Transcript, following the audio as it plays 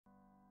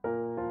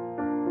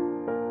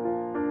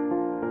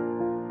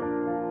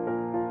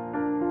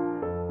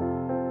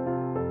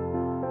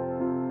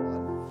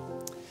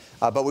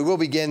But we will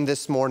begin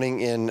this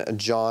morning in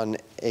John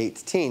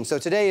 18. So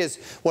today is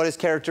what is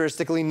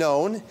characteristically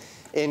known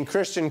in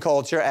Christian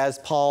culture as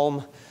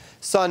Palm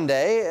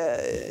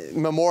Sunday.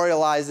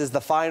 Memorializes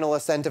the final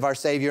ascent of our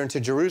Savior into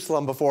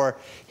Jerusalem before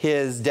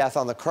his death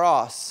on the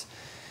cross.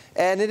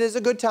 And it is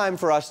a good time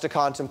for us to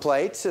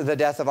contemplate the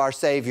death of our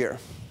Savior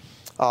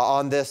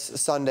on this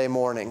Sunday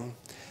morning.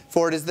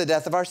 For it is the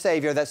death of our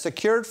Savior that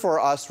secured for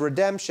us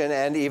redemption,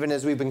 and even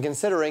as we've been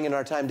considering in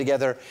our time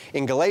together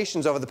in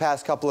Galatians over the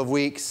past couple of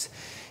weeks,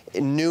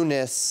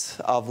 newness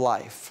of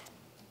life.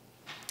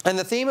 And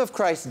the theme of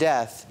Christ's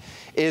death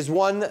is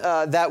one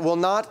that will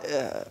not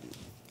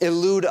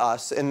elude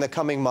us in the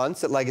coming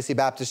months at Legacy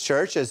Baptist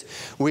Church as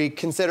we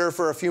consider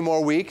for a few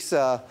more weeks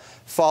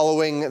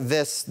following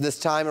this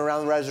time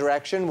around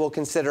resurrection. We'll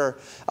consider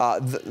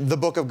the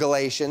book of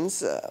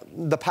Galatians,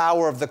 the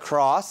power of the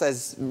cross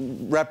as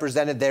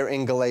represented there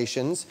in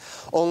Galatians,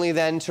 only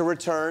then to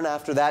return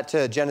after that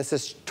to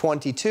Genesis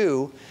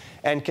 22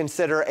 and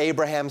consider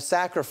Abraham's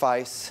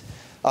sacrifice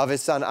of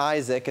his son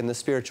Isaac and the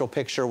spiritual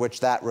picture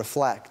which that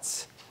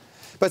reflects.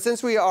 But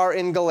since we are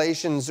in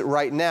Galatians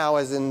right now,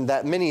 as in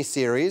that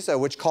mini-series,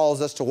 which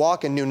calls us to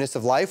walk in newness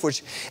of life,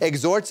 which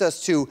exhorts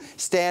us to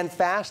stand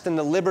fast in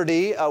the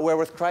liberty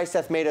wherewith Christ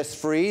hath made us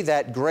free,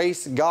 that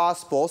grace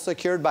gospel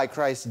secured by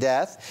Christ's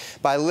death,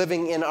 by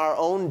living in our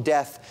own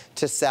death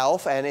to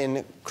self and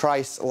in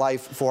Christ's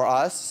life for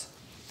us,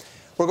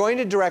 we're going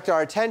to direct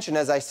our attention,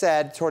 as I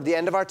said, toward the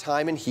end of our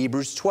time in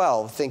Hebrews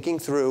 12, thinking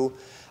through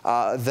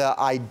the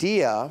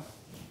idea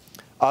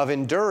of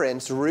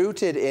endurance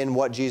rooted in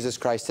what Jesus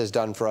Christ has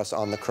done for us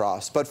on the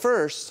cross. But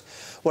first,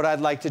 what I'd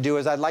like to do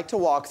is I'd like to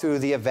walk through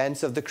the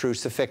events of the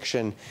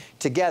crucifixion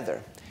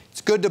together. It's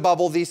good to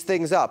bubble these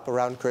things up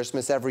around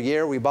Christmas every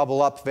year. We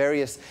bubble up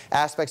various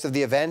aspects of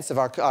the events of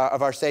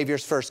our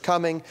Savior's first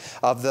coming,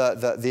 of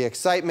the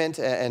excitement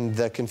and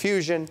the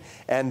confusion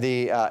and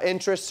the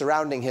interest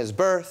surrounding his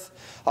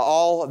birth,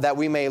 all that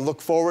we may look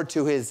forward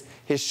to his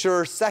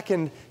sure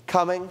second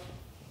coming.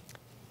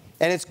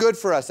 And it's good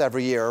for us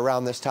every year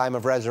around this time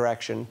of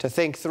resurrection to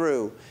think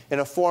through in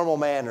a formal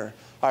manner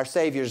our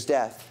Savior's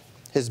death,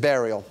 his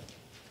burial,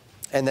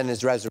 and then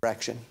his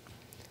resurrection.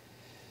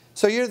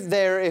 So you're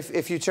there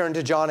if you turn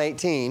to John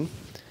 18.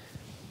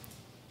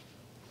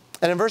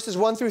 And in verses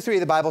 1 through 3,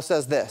 the Bible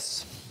says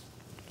this: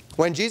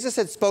 When Jesus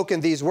had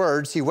spoken these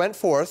words, he went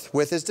forth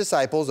with his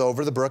disciples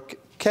over the brook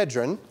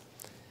Kidron,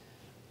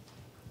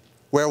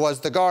 where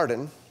was the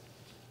garden,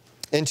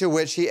 into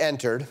which he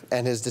entered,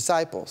 and his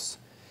disciples.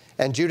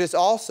 And Judas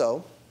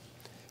also,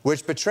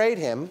 which betrayed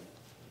him,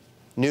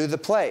 knew the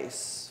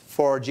place,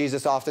 for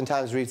Jesus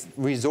oftentimes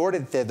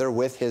resorted thither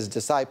with his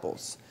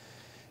disciples.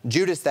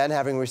 Judas then,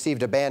 having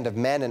received a band of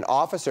men and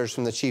officers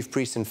from the chief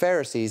priests and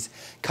Pharisees,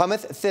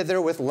 cometh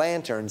thither with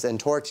lanterns and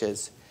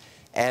torches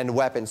and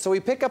weapons. So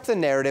we pick up the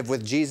narrative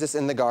with Jesus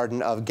in the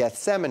Garden of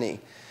Gethsemane.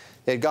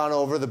 They had gone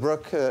over the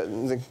brook,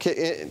 the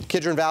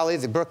Kidron Valley,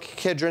 the brook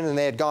Kidron, and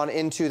they had gone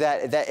into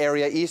that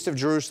area east of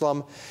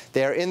Jerusalem.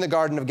 They are in the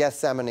Garden of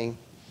Gethsemane,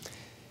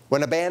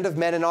 when a band of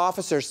men and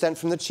officers sent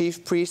from the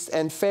chief priests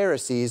and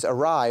Pharisees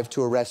arrived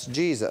to arrest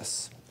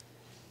Jesus,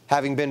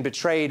 having been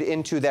betrayed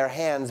into their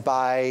hands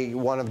by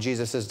one of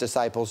Jesus'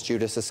 disciples,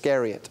 Judas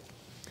Iscariot.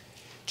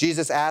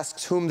 Jesus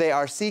asks whom they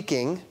are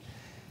seeking,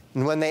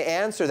 and when they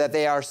answer that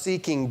they are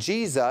seeking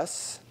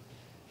Jesus,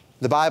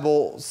 the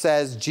Bible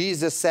says,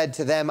 Jesus said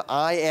to them,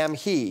 I am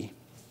he,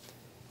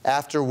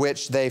 after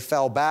which they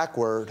fell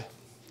backward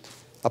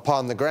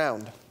upon the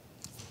ground.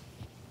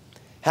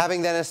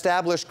 Having then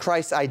established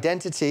Christ's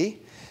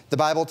identity, the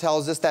Bible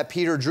tells us that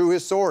Peter drew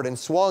his sword and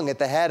swung at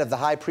the head of the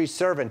high priest's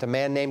servant, a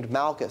man named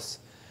Malchus,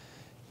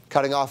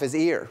 cutting off his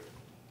ear.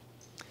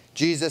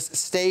 Jesus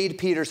stayed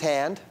Peter's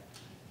hand,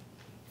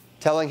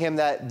 telling him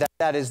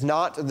that is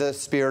not the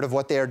spirit of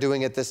what they are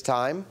doing at this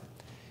time.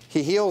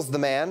 He heals the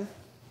man,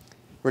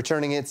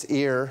 returning his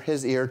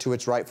ear to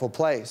its rightful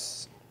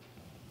place.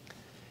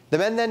 The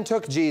men then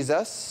took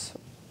Jesus,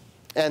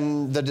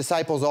 and the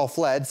disciples all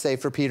fled,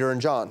 save for Peter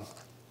and John.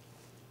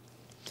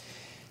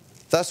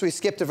 Thus we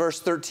skip to verse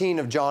 13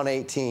 of John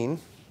 18,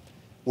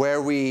 where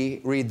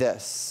we read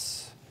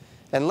this: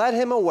 And led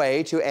him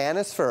away to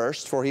Annas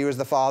first, for he was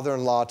the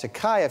father-in-law to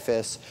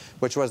Caiaphas,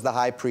 which was the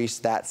high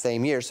priest that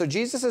same year. So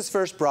Jesus is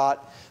first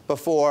brought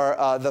before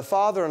the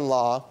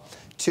father-in-law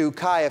to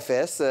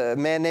Caiaphas, a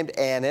man named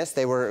Annas.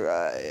 They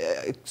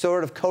were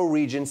sort of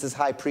co-regents as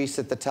high priests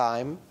at the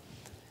time.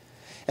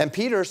 And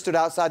Peter stood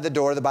outside the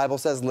door, the Bible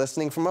says,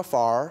 listening from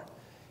afar,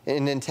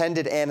 in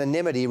intended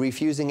anonymity,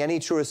 refusing any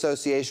true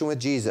association with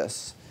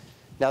Jesus.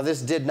 Now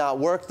this did not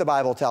work, the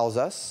Bible tells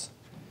us.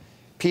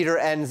 Peter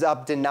ends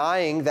up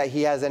denying that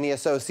he has any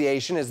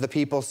association as the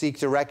people seek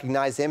to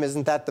recognize him.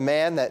 Isn't that the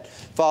man that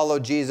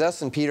followed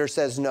Jesus? And Peter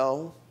says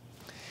no.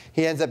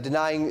 He ends up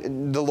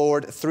denying the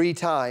Lord 3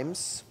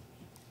 times,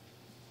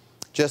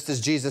 just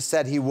as Jesus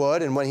said he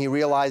would. And when he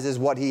realizes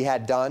what he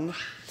had done,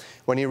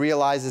 when he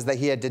realizes that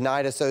he had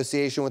denied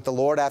association with the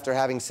Lord after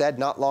having said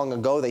not long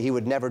ago that he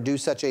would never do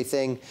such a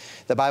thing,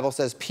 the Bible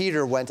says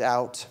Peter went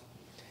out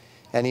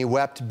and he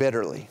wept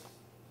bitterly.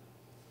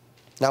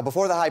 Now,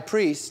 before the high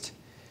priest,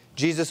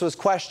 Jesus was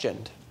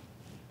questioned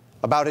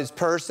about his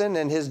person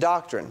and his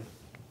doctrine.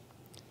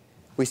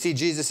 We see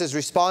Jesus'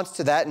 response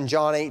to that in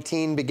John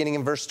 18, beginning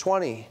in verse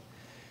 20.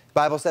 The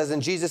Bible says,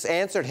 "And Jesus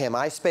answered him,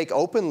 I spake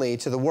openly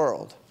to the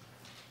world.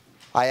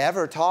 I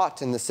ever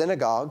taught in the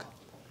synagogue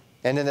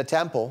and in the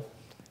temple,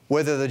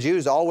 whither the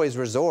Jews always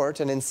resort,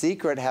 and in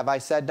secret have I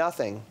said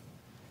nothing.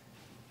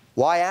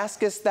 Why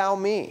askest thou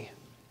me?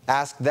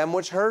 Ask them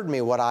which heard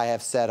me what I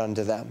have said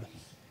unto them.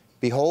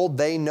 Behold,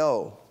 they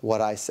know what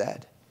I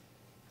said."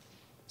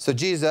 So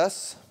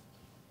Jesus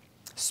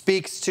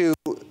speaks to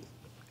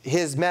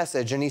his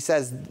message, and he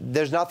says,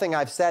 there's nothing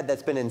I've said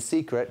that's been in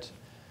secret.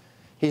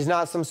 He's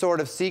not some sort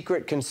of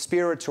secret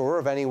conspirator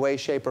of any way,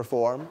 shape, or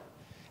form.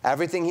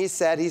 Everything he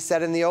said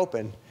in the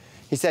open.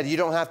 He said, you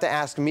don't have to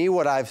ask me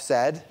what I've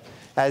said,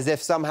 as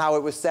if somehow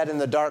it was said in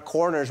the dark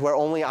corners where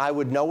only I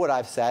would know what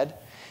I've said.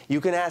 You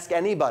can ask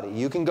anybody.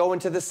 You can go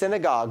into the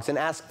synagogues and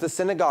ask the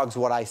synagogues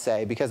what I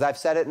say, because I've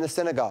said it in the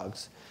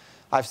synagogues.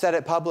 I've said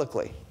it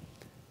publicly.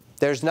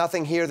 There's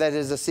nothing here that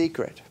is a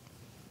secret.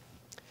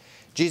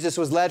 Jesus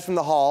was led from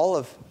the hall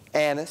of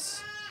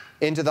Annas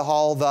into the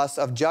hall thus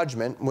of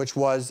judgment, which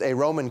was a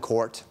Roman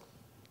court.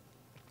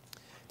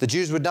 The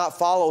Jews would not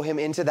follow him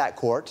into that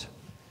court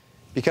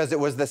because it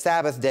was the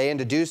Sabbath day, and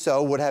to do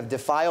so would have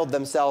defiled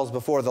themselves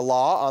before the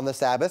law on the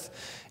Sabbath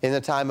in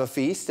the time of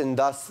feast, and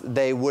thus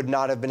they would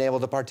not have been able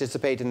to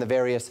participate in the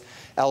various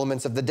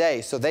elements of the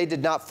day. So they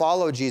did not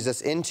follow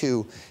Jesus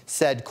into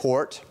said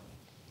court,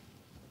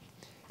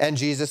 and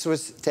Jesus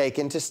was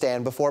taken to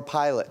stand before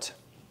Pilate.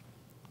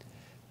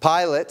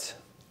 Pilate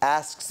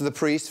asks the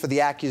priests for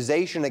the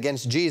accusation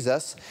against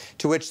Jesus,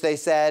 to which they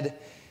said,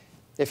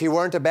 if he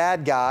weren't a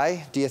bad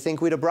guy, do you think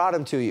we'd have brought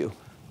him to you?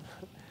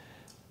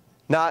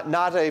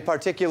 Not a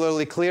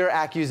particularly clear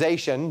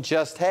accusation,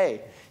 just,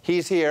 hey,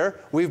 he's here,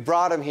 we've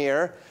brought him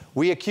here,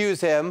 we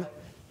accuse him,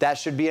 that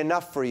should be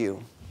enough for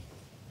you.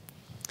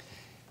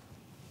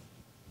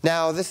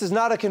 Now, this is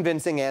not a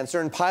convincing answer,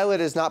 and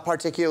Pilate is not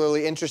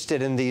particularly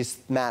interested in these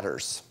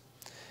matters.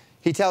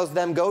 He tells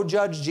them, go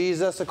judge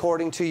Jesus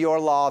according to your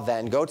law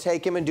then. Go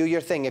take him and do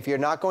your thing. If you're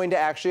not going to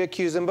actually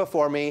accuse him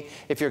before me,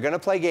 if you're going to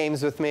play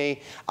games with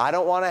me, I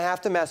don't want to have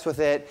to mess with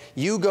it.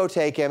 You go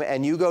take him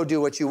and you go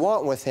do what you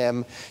want with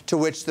him. To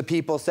which the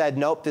people said,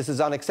 nope, this is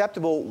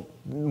unacceptable.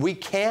 We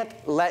can't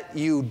let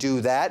you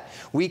do that.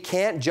 We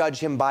can't judge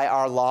him by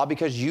our law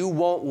because you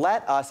won't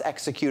let us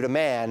execute a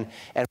man,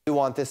 and we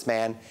want this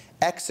man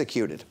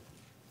executed.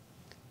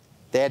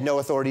 They had no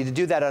authority to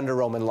do that under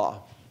Roman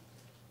law.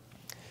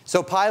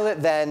 So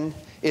Pilate then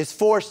is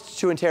forced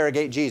to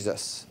interrogate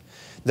Jesus.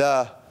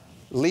 The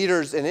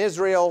leaders in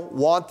Israel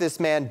want this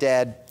man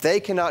dead. They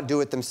cannot do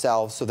it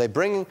themselves, so they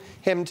bring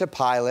him to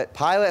Pilate.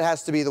 Pilate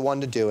has to be the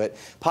one to do it.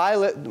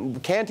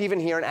 Pilate can't even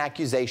hear an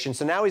accusation,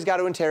 so now he's got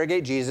to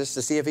interrogate Jesus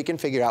to see if he can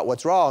figure out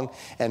what's wrong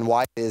and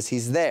why it is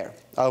he's there,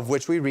 of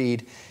which we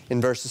read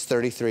in verses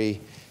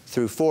 33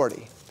 through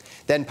 40.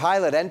 Then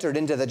Pilate entered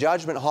into the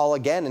judgment hall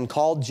again and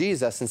called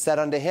Jesus and said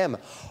unto him,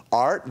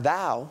 Art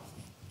thou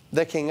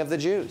the King of the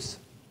Jews?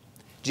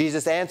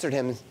 Jesus answered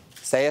him,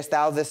 Sayest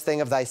thou this thing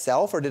of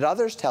thyself, or did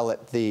others tell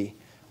it thee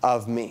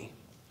of me?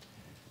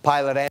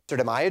 Pilate answered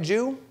him, I a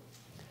Jew?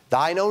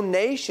 Thine own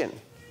nation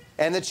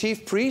and the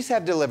chief priests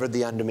have delivered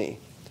thee unto me.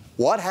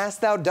 What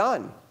hast thou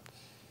done?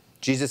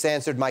 Jesus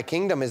answered, My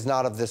kingdom is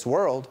not of this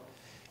world.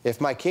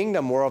 If my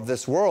kingdom were of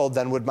this world,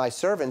 then would my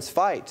servants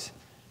fight,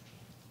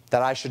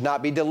 that I should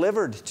not be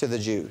delivered to the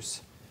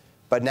Jews.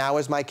 But now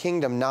is my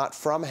kingdom not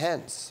from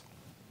hence.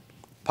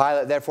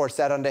 Pilate therefore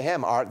said unto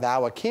him, Art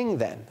thou a king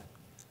then?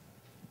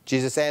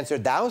 Jesus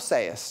answered, Thou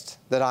sayest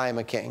that I am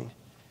a king.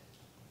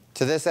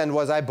 To this end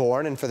was I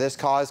born, and for this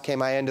cause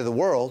came I into the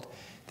world,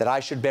 that I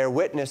should bear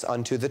witness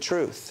unto the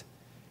truth.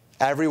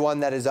 Everyone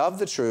that is of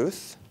the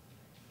truth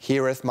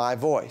heareth my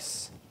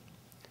voice.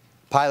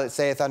 Pilate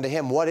saith unto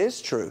him, What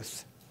is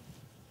truth?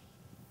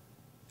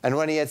 And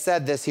when he had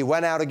said this, he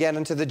went out again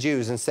unto the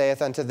Jews, and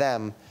saith unto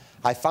them,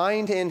 I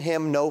find in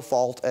him no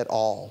fault at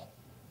all.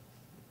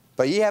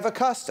 But ye have a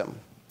custom,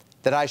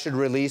 that I should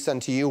release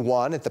unto you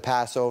one at the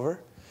Passover.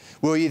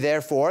 Will ye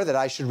therefore that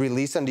I should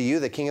release unto you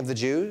the King of the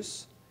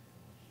Jews?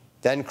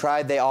 Then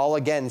cried they all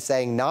again,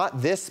 saying,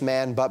 Not this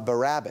man, but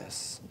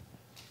Barabbas.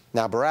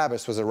 Now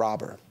Barabbas was a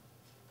robber.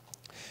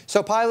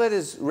 So Pilate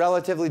is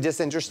relatively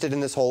disinterested in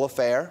this whole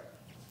affair.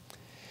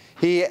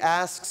 He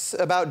asks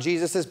about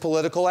Jesus'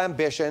 political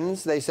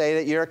ambitions. They say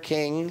that you're a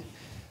king.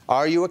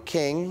 Are you a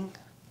king?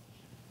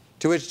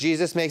 To which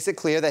Jesus makes it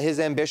clear that his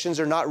ambitions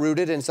are not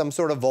rooted in some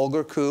sort of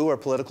vulgar coup or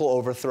political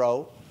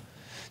overthrow,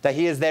 that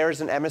he is there as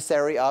an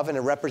emissary of and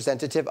a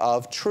representative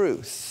of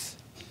truth.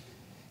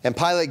 And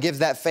Pilate gives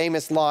that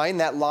famous line,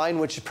 that line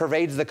which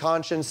pervades the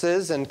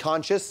consciences and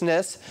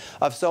consciousness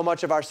of so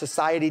much of our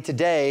society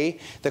today,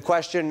 the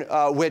question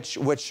which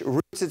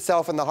roots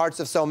itself in the hearts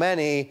of so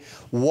many,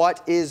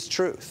 what is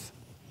truth?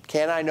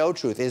 Can I know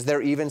truth? Is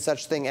there even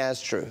such thing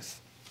as truth?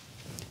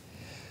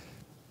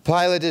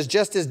 Pilate is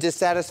just as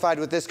dissatisfied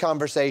with this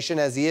conversation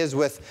as he is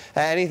with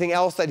anything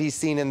else that he's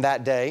seen in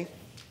that day.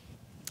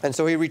 And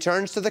so he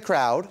returns to the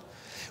crowd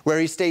where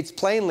he states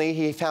plainly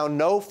he found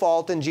no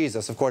fault in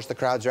Jesus. Of course, the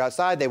crowds are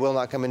outside. They will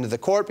not come into the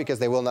court because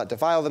they will not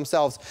defile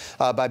themselves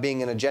by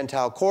being in a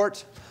Gentile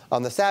court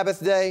on the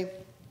Sabbath day.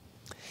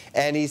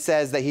 And he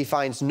says that he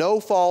finds no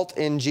fault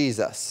in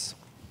Jesus.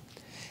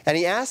 And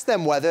he asked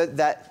them whether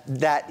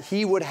that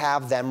he would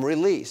have them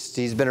released.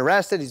 He's been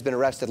arrested. He's been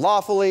arrested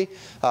lawfully,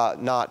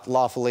 not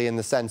lawfully in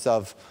the sense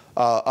of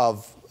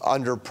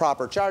under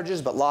proper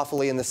charges, but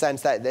lawfully in the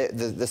sense that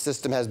the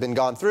system has been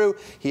gone through.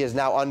 He is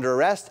now under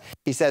arrest.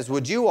 He says,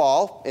 would you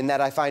all, in that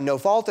I find no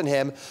fault in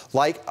him,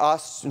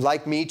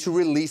 like me to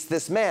release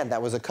this man?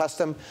 That was a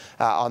custom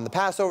on the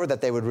Passover,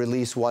 that they would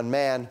release one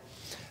man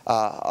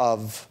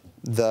of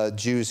the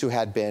Jews who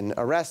had been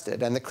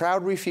arrested. And the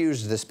crowd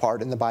refused this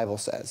part, and the Bible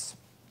says.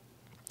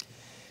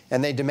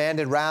 And they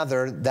demanded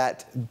rather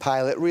that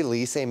Pilate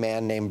release a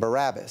man named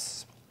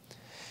Barabbas.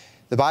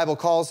 The Bible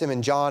calls him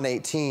in John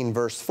 18,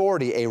 verse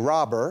 40, a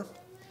robber.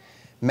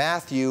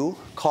 Matthew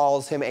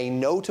calls him a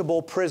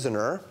notable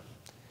prisoner.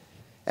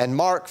 And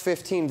Mark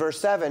 15, verse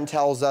 7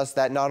 tells us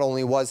that not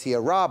only was he a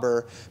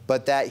robber,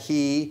 but that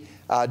he,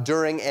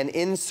 during an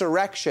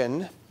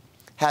insurrection,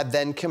 had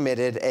then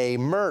committed a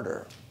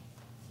murder.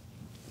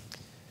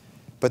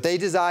 But they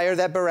desire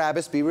that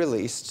Barabbas be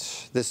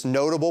released, this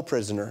notable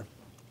prisoner.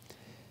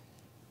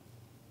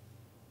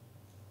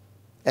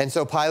 And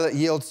so Pilate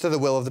yields to the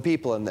will of the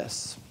people in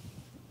this.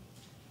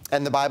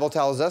 And the Bible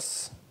tells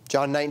us,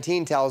 John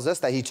 19 tells us,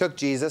 that he took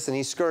Jesus and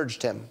he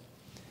scourged him.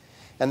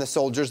 And the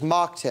soldiers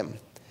mocked him,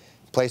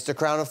 placed a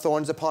crown of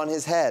thorns upon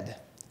his head.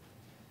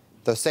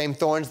 Those same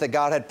thorns that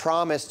God had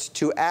promised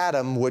to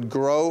Adam would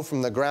grow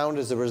from the ground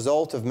as a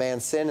result of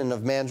man's sin and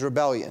of man's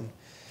rebellion,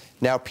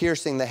 now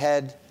piercing the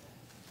head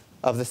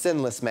of the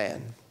sinless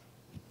man.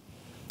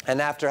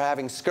 And after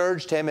having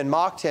scourged him and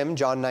mocked him,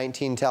 John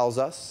 19 tells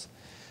us,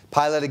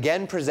 Pilate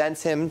again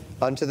presents him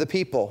unto the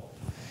people.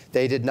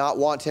 They did not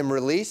want him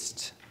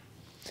released.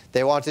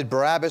 They wanted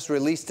Barabbas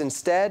released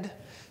instead.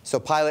 So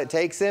Pilate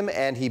takes him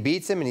and he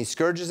beats him and he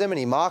scourges him and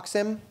he mocks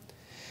him.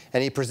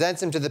 And he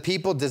presents him to the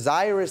people,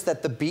 desirous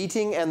that the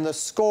beating and the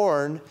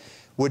scorn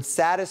would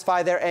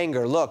satisfy their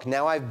anger. Look,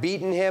 now I've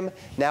beaten him.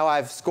 Now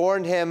I've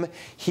scorned him.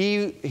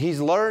 He's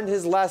learned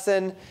his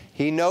lesson.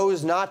 He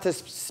knows not to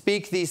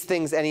speak these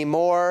things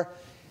anymore.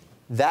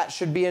 That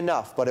should be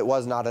enough, but it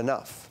was not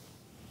enough.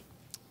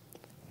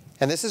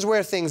 And this is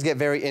where things get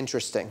very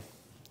interesting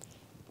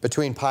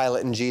between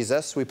Pilate and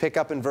Jesus. We pick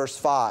up in verse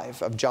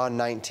 5 of John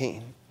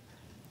 19.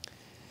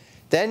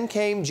 Then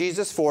came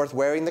Jesus forth,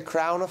 wearing the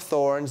crown of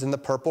thorns and the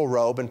purple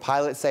robe, and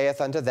Pilate saith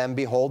unto them,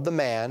 Behold the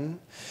man.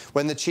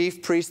 When the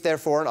chief priests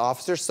therefore and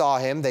officers saw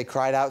him, they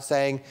cried out,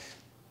 saying,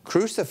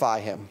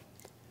 Crucify him,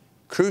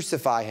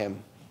 crucify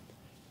him.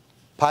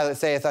 Pilate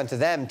saith unto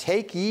them,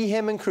 Take ye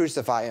him and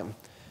crucify him,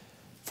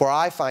 for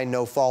I find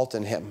no fault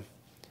in him.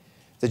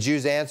 The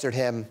Jews answered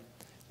him,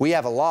 We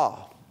have a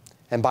law,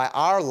 and by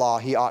our law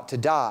he ought to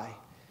die,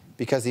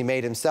 because he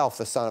made himself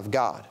the Son of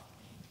God.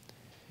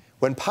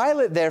 When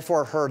Pilate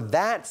therefore heard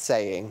that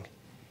saying,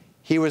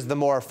 he was the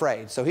more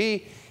afraid. So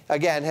he,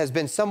 again, has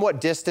been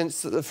somewhat distant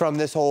from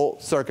this whole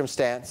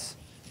circumstance.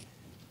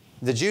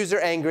 The Jews are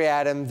angry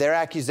at him. Their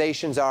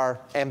accusations are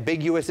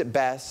ambiguous at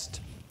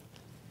best.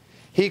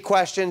 He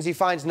questions. He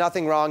finds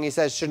nothing wrong. He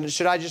says,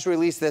 should I just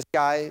release this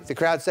guy? The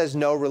crowd says,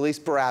 no, release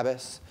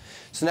Barabbas.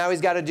 So now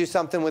he's got to do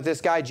something with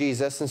this guy,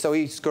 Jesus. And so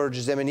he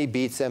scourges him and he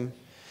beats him.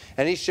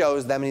 And he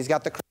shows them, and he's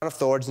got the crown of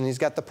thorns, and he's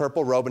got the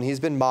purple robe, and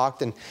he's been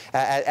mocked and,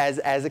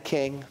 as a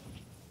king.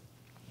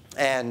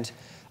 And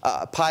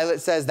Pilate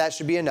says that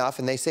should be enough,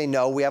 and they say,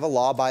 no, we have a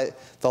law. By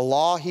the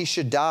law he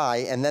should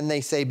die. And then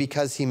they say,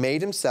 because he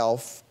made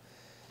himself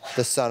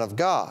the Son of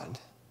God.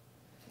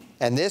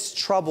 And this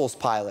troubles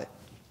Pilate.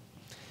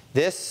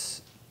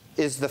 This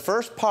is the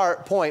first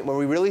point where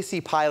we really see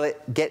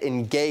Pilate get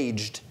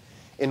engaged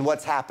in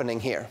what's happening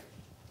here.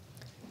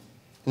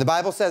 And the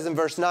Bible says in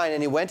verse 9,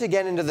 And he went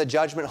again into the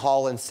judgment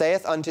hall, and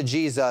saith unto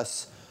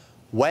Jesus,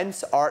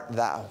 Whence art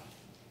thou?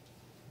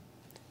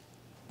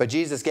 But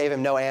Jesus gave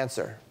him no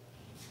answer.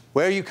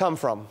 Where you come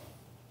from?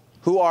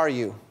 Who are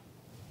you?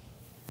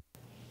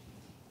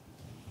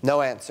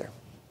 No answer.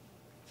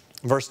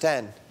 Verse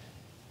 10,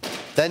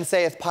 Then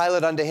saith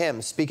Pilate unto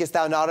him, Speakest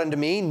thou not unto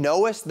me?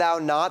 Knowest thou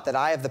not that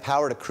I have the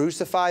power to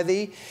crucify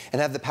thee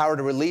and have the power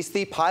to release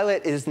thee?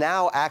 Pilate is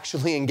now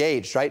actually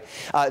engaged, right?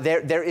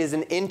 There is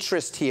an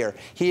interest here.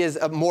 He is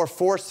more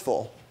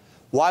forceful.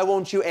 Why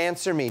won't you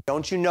answer me?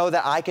 Don't you know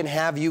that I can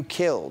have you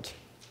killed?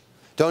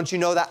 Don't you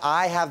know that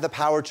I have the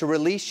power to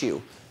release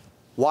you?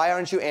 Why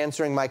aren't you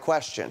answering my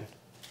question?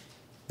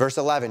 Verse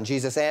 11,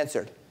 Jesus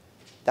answered,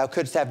 Thou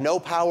couldst have no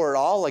power at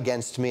all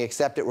against me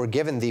except it were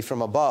given thee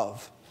from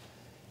above.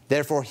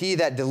 Therefore he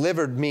that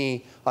delivered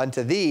me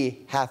unto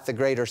thee hath the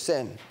greater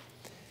sin.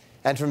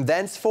 And from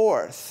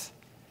thenceforth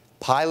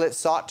Pilate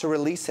sought to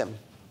release him.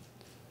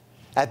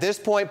 At this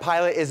point,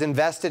 Pilate is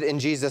invested in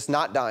Jesus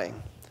not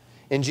dying,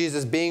 in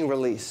Jesus being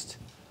released.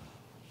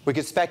 We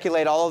could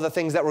speculate all of the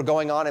things that were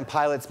going on in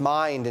Pilate's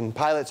mind and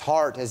Pilate's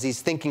heart as he's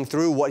thinking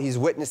through what he's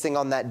witnessing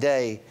on that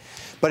day.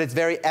 But it's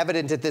very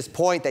evident at this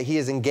point that he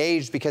is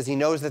engaged because he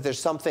knows that there's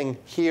something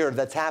here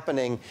that's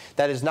happening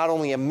that is not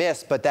only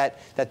amiss, but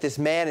that this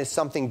man is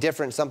something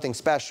different, something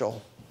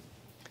special.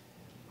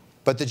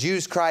 But the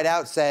Jews cried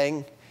out,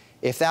 saying,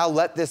 "If thou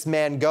let this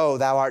man go,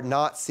 thou art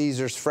not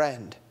Caesar's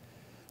friend.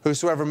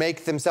 Whosoever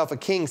maketh himself a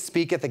king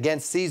speaketh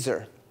against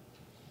Caesar."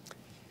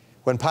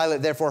 When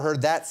Pilate therefore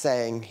heard that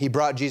saying, he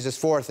brought Jesus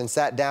forth and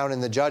sat down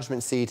in the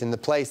judgment seat in the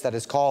place that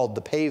is called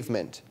the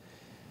Pavement,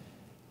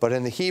 but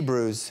in the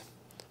Hebrew,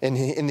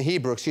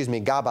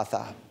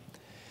 Gabbatha.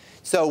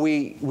 So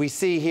we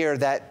see here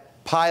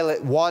that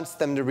Pilate wants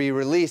them to be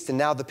released, and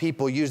now the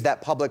people use that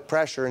public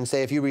pressure and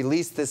say, if you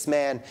release this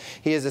man,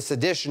 he is a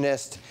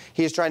seditionist,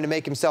 he is trying to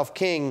make himself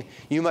king,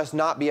 you must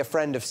not be a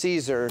friend of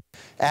Caesar,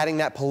 adding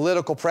that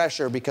political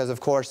pressure because, of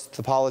course,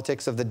 the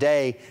politics of the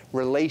day,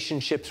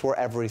 relationships were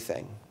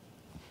everything.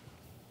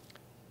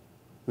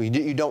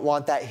 You don't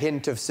want that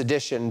hint of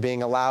sedition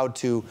being allowed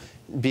to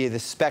be the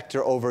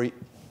specter over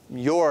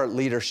your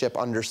leadership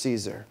under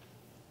Caesar.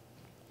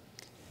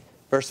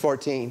 Verse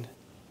 14.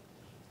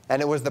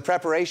 And it was the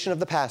preparation of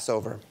the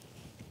Passover,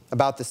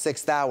 about the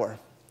 6th hour.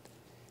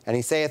 And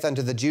he saith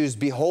unto the Jews,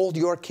 Behold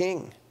your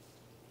king.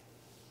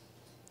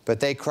 But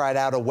they cried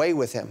out, Away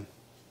with him,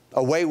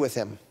 away with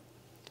him,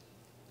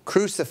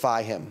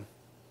 crucify him.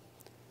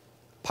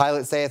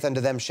 Pilate saith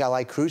unto them, Shall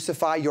I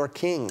crucify your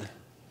king?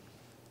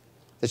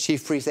 The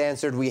chief priests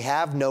answered, We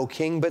have no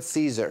king but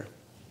Caesar.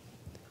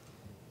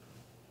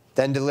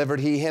 Then delivered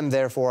he him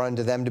therefore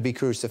unto them to be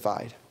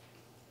crucified.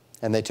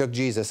 And they took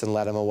Jesus and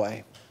led him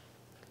away.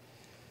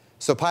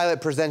 So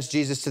Pilate presents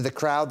Jesus to the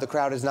crowd. The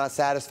crowd is not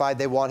satisfied.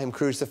 They want him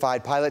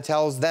crucified. Pilate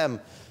tells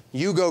them,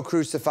 You go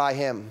crucify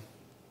him.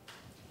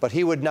 But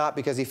he would not,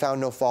 because he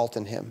found no fault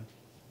in him.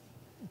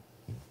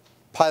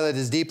 Pilate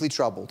is deeply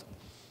troubled.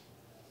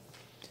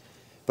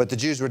 But the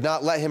Jews would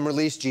not let him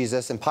release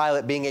Jesus, and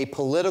Pilate, being a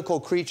political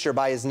creature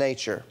by his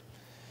nature,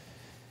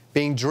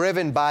 being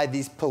driven by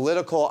these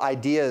political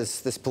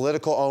ideas, this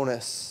political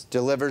onus,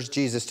 delivers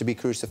Jesus to be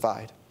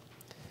crucified.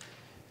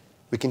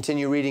 We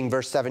continue reading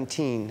verse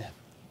 17.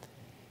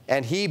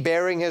 And he,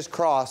 bearing his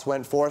cross,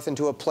 went forth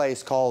into a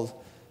place called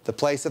the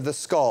place of the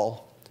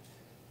skull,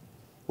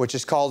 which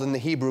is called in the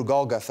Hebrew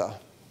Golgotha,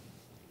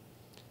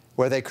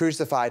 where they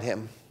crucified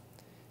him,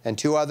 and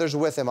 2 others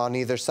with him on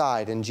either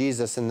side, and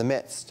Jesus in the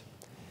midst.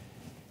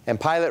 And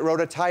Pilate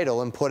wrote a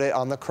title and put it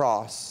on the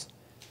cross.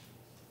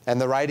 And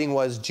the writing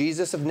was,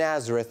 Jesus of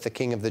Nazareth, the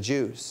King of the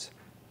Jews.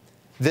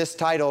 This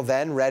title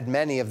then read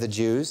many of the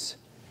Jews,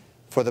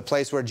 for the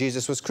place where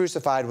Jesus was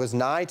crucified was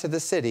nigh to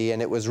the city,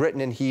 and it was written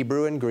in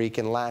Hebrew and Greek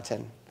and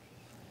Latin.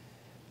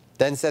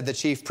 Then said the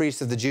chief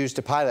priests of the Jews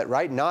to Pilate,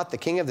 Write not the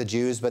King of the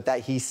Jews, but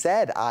that he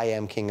said, I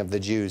am King of the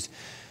Jews.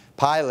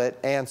 Pilate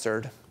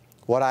answered,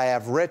 What I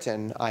have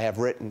written, I have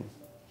written.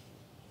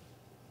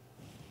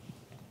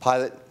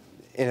 Pilate,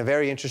 in a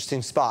very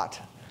interesting spot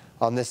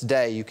on this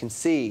day, you can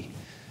see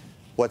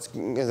what's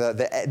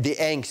the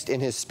angst in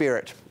his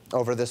spirit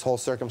over this whole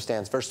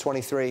circumstance. Verse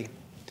 23.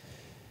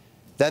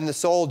 Then the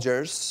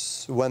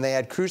soldiers, when they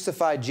had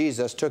crucified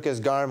Jesus, took his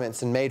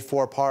garments and made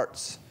 4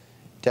 parts,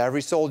 to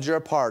every soldier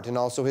a part, and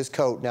also his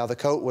coat. Now the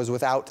coat was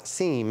without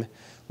seam,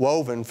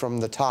 woven from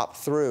the top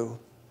through.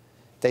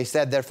 They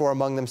said therefore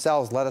among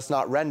themselves, Let us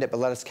not rend it, but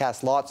let us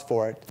cast lots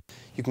for it.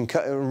 You can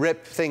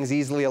rip things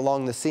easily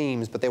along the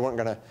seams, but they weren't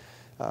going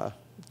to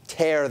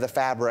tear the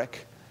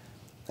fabric.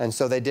 And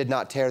so they did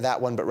not tear that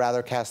one, but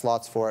rather cast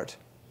lots for it,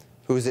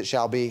 whose it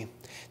shall be.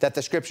 That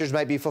the scriptures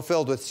might be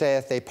fulfilled, which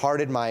saith, They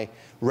parted my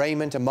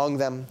raiment among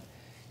them,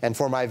 and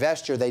for my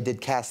vesture they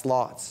did cast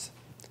lots.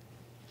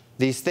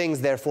 These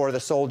things therefore the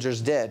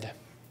soldiers did.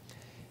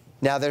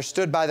 Now there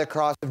stood by the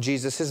cross of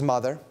Jesus his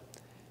mother,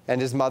 and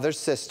his mother's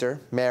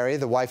sister, Mary,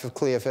 the wife of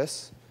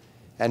Cleophas,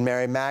 and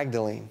Mary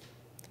Magdalene.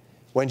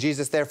 When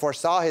Jesus therefore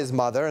saw his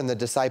mother and the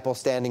disciple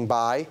standing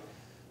by,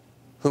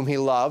 whom he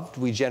loved,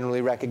 we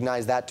generally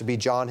recognize that to be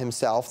John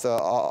himself, the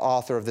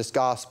author of this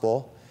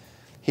gospel,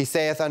 he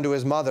saith unto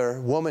his mother,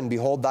 Woman,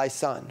 behold thy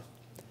son.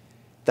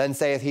 Then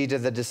saith he to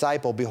the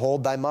disciple,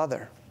 Behold thy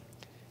mother.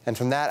 And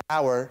from that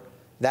hour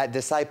that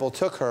disciple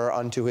took her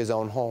unto his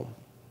own home.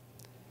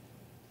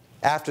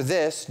 After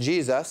this,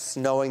 Jesus,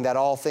 knowing that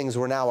all things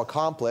were now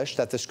accomplished,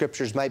 that the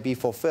scriptures might be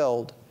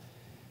fulfilled,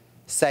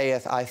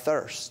 saith, I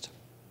thirst.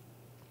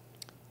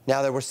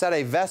 Now there was set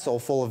a vessel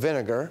full of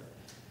vinegar,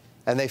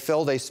 and they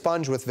filled a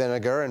sponge with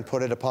vinegar, and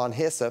put it upon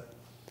hyssop,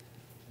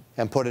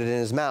 and put it in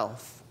his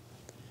mouth.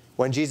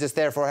 When Jesus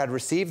therefore had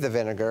received the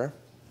vinegar,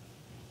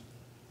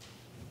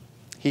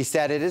 he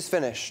said, It is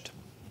finished.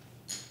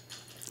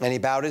 And he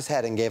bowed his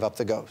head and gave up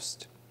the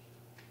ghost.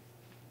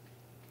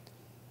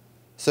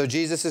 So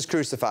Jesus is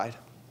crucified.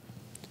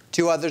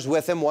 2 others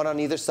with him, 1 on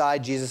either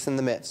side, Jesus in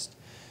the midst.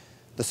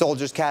 The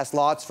soldiers cast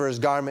lots for his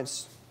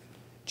garments.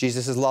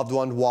 Jesus' loved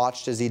one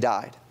watched as he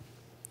died.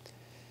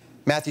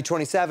 Matthew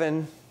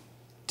 27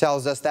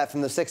 tells us that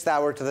from the 6th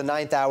hour to the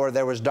 9th hour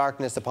there was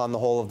darkness upon the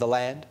whole of the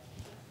land.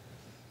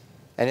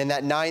 And in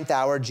that 9th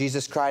hour,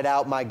 Jesus cried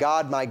out, my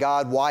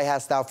God, why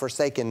hast thou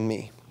forsaken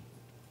me?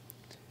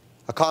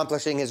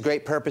 Accomplishing his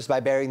great purpose by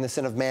bearing the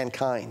sin of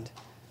mankind.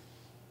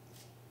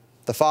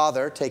 The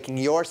Father taking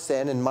your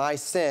sin and my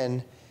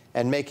sin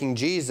and making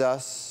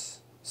Jesus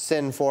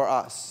sin for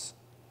us,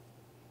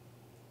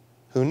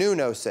 who knew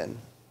no sin.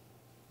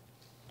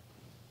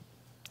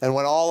 And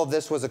when all of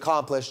this was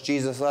accomplished,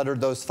 Jesus uttered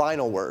those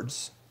final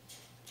words,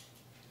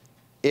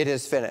 it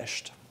is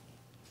finished.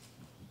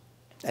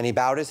 And he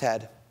bowed his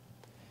head,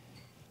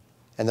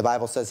 and the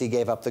Bible says he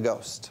gave up the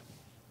ghost.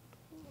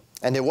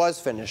 And it was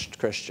finished,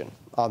 Christian,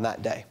 on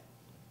that day.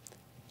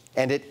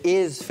 And it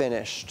is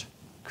finished,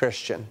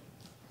 Christian,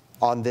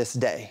 on this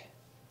day.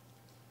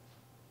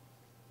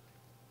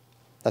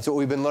 That's what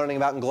we've been learning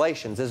about in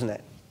Galatians, isn't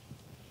it?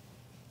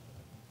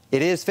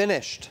 It is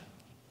finished.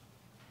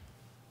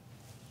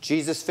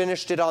 Jesus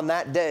finished it on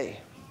that day.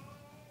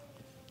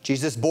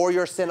 Jesus bore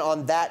your sin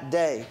on that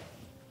day.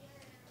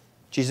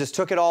 Jesus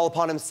took it all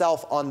upon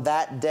himself on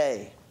that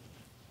day.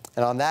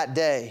 And on that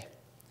day,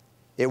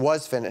 it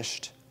was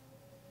finished.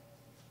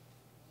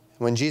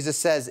 When Jesus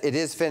says it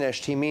is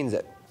finished, he means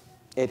it.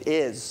 It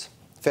is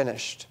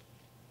finished.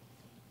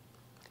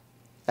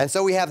 And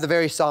so we have the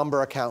very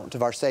somber account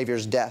of our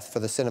Savior's death for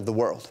the sin of the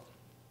world.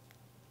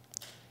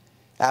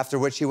 After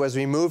which he was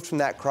removed from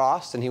that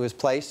cross and he was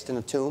placed in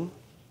a tomb.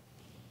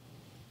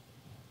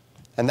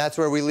 And that's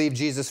where we leave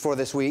Jesus for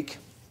this week,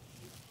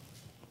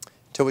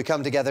 till we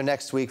come together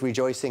next week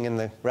rejoicing in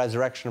the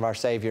resurrection of our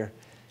Savior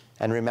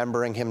and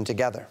remembering him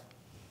together.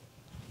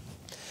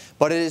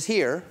 But it is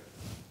here,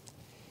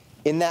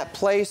 in that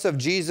place of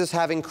Jesus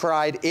having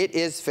cried, it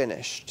is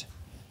finished,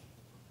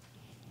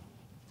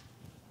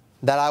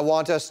 that I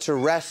want us to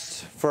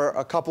rest for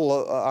a couple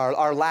of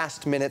our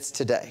last minutes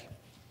today.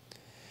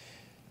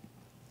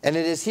 And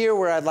it is here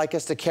where I'd like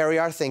us to carry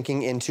our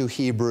thinking into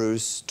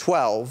Hebrews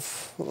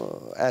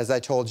 12, as I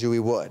told you we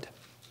would.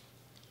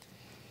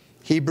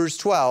 Hebrews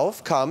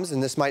 12 comes,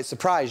 and this might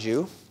surprise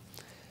you,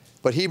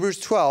 but Hebrews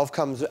 12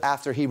 comes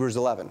after Hebrews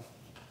 11.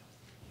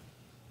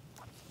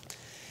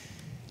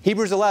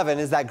 Hebrews 11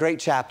 is that great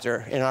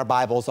chapter in our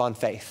Bibles on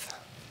faith,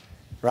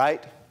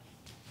 right?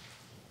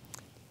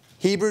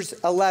 Hebrews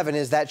 11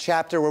 is that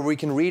chapter where we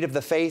can read of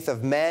the faith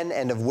of men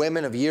and of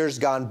women of years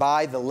gone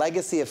by, the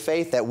legacy of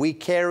faith that we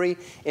carry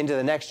into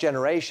the next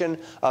generation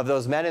of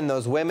those men and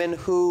those women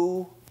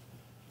who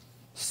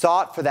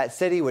sought for that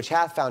city which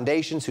hath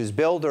foundations, whose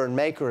builder and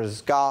maker is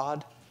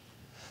God.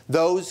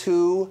 Those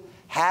who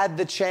had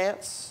the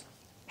chance,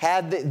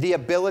 had the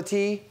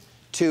ability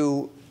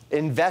to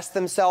invest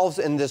themselves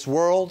in this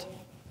world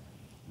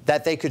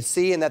that they could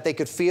see and that they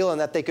could feel and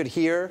that they could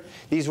hear.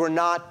 These were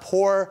not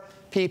poor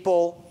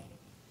people.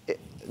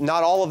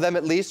 Not all of them,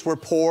 at least, were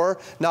poor.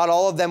 Not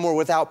all of them were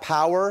without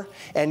power.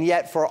 And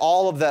yet, for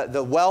all of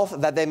the wealth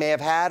that they may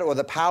have had, or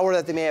the power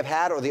that they may have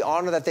had, or the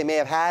honor that they may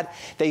have had,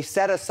 they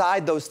set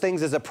aside those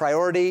things as a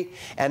priority,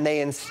 and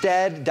they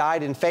instead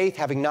died in faith,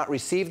 having not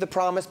received the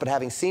promise, but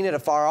having seen it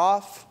afar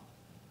off,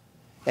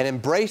 and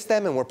embraced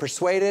them and were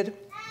persuaded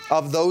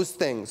of those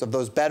things, of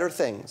those better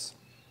things,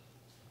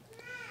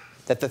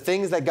 that the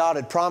things that God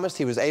had promised,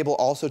 he was able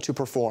also to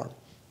perform.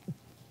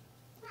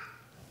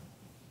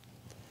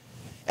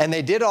 And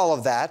they did all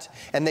of that,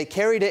 and they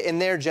carried it in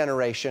their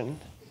generation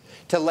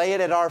to lay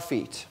it at our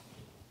feet.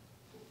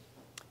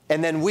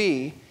 And then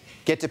we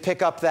get to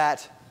pick up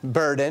that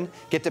burden,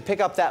 get to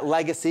pick up that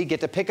legacy, get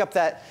to pick up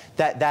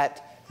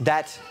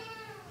that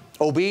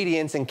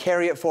obedience and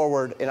carry it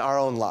forward in our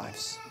own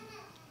lives.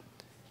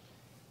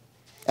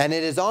 And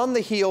it is on the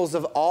heels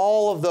of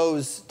all of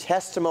those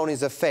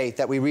testimonies of faith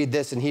that we read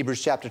this in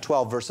Hebrews chapter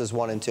 12, verses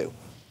 1 and 2.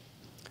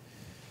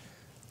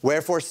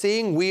 Wherefore,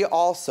 seeing we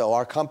also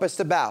are compassed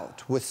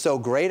about with so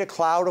great a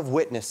cloud of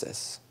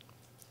witnesses,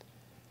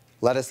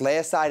 let us lay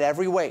aside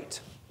every weight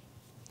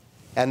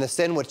and the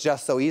sin which doth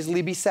so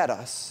easily beset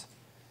us,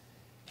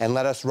 and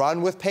let us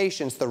run with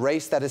patience the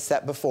race that is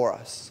set before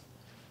us,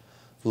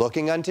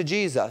 looking unto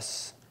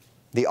Jesus,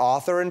 the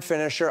author and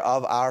finisher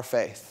of our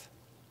faith,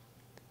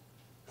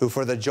 who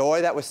for the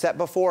joy that was set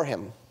before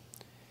him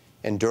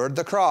endured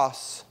the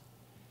cross,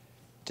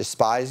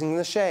 despising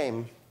the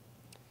shame,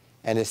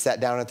 and is set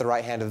down at the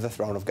right hand of the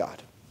throne of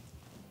God.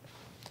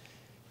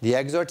 The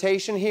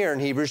exhortation here in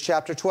Hebrews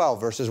chapter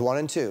 12, verses 1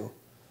 and 2,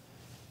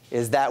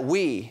 is that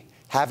we,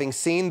 having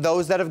seen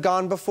those that have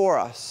gone before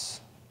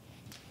us,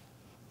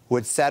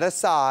 would set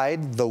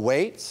aside the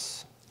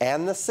weights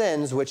and the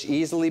sins which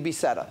easily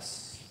beset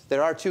us.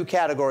 There are two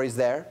categories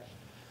there.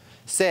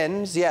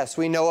 Sins, yes,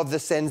 we know of the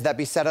sins that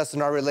beset us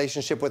in our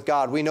relationship with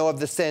God. We know of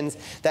the sins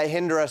that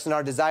hinder us in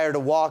our desire to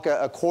walk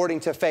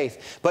according to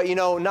faith. But you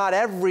know, not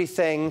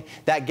everything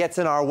that gets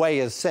in our way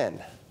is sin,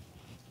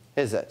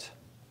 is it?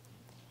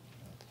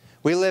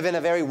 We live in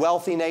a very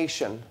wealthy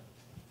nation.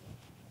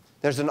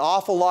 There's an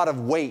awful lot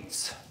of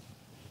weights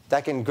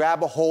that can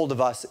grab a hold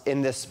of us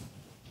in this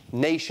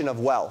nation of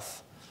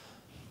wealth.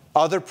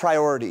 Other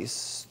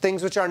priorities,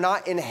 things which are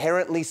not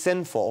inherently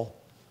sinful,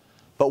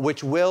 but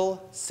which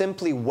will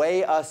simply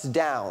weigh us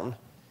down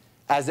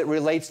as it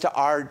relates to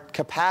our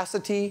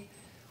capacity,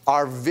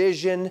 our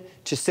vision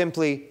to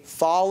simply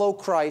follow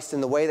Christ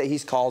in the way that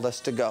He's called us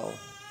to go.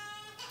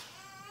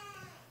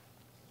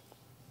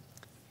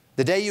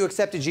 The day you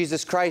accepted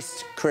Jesus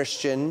Christ,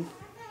 Christian,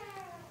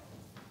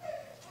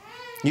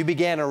 you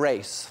began a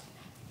race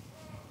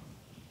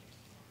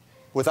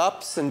with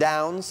ups and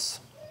downs,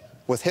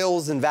 with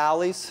hills and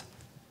valleys,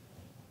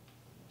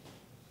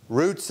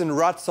 roots and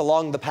ruts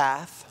along the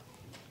path.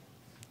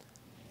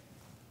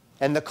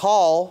 And the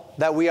call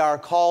that we are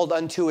called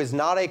unto is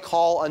not a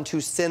call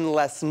unto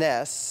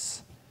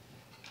sinlessness.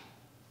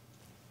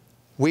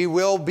 We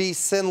will be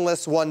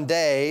sinless one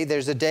day.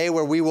 There's a day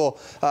where we will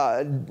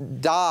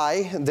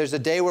die. There's a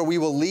day where we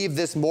will leave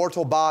this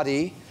mortal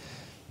body,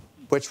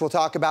 which we'll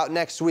talk about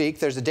next week.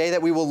 There's a day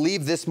that we will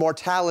leave this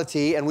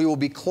mortality and we will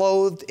be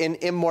clothed in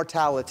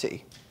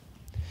immortality.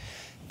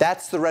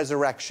 That's the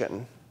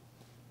resurrection.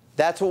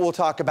 That's what we'll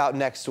talk about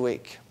next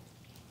week.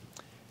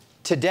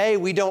 Today,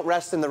 we don't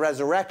rest in the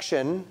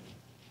resurrection.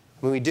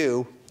 I mean, we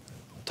do.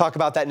 Talk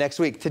about that next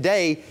week.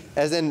 Today,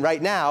 as in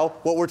right now,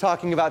 what we're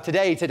talking about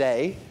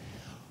today,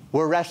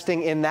 we're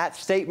resting in that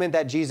statement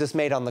that Jesus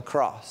made on the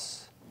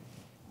cross.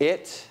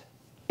 It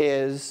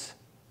is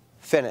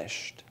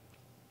finished.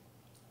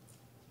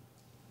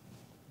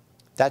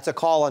 That's a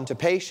call unto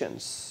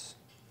patience,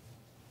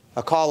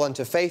 a call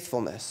unto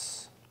faithfulness.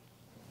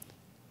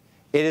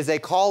 It is a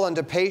call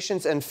unto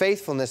patience and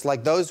faithfulness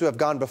like those who have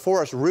gone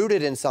before us,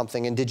 rooted in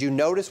something. And did you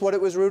notice what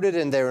it was rooted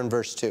in there in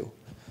verse 2?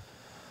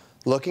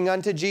 Looking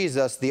unto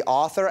Jesus, the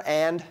author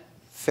and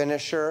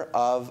finisher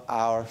of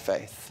our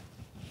faith.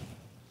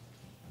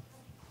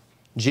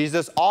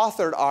 Jesus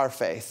authored our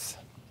faith.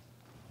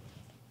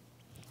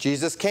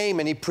 Jesus came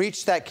and He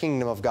preached that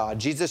kingdom of God.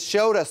 Jesus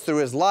showed us through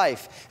His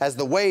life as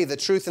the way, the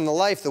truth, and the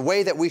life, the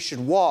way that we should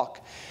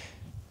walk.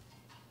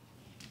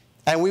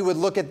 And we would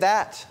look at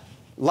that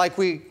like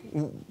we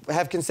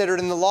have considered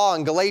in the law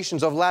in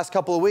Galatians over the last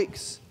couple of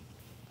weeks.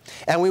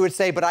 And we would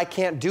say, but I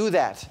can't do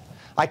that.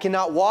 I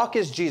cannot walk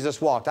as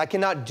Jesus walked. I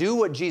cannot do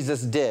what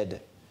Jesus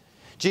did.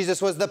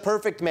 Jesus was the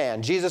perfect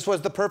man. Jesus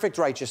was the perfect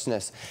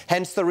righteousness.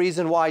 Hence the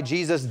reason why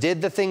Jesus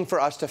did the thing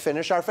for us to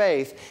finish our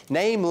faith.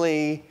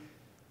 Namely,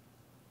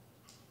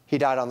 He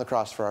died on the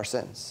cross for our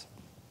sins.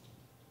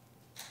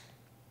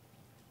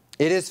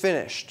 It is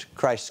finished,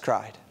 Christ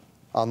cried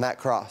on that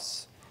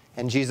cross.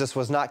 And Jesus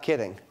was not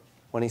kidding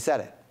when He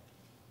said it.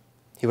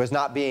 He was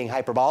not being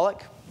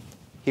hyperbolic.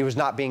 He was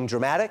not being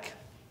dramatic.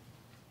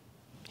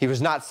 He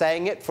was not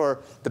saying it for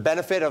the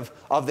benefit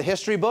of the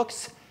history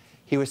books.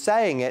 He was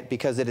saying it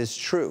because it is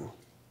true.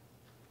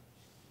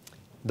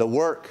 The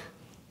work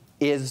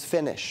is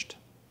finished.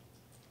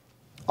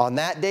 On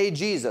that day,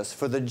 Jesus,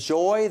 for the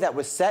joy that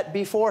was set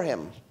before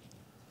Him,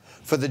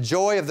 for the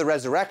joy of the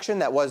resurrection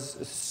that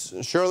was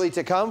surely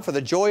to come, for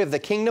the joy of the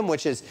kingdom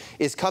which is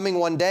coming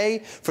one day,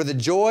 for the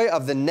joy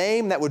of the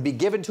name that would be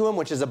given to Him,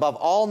 which is above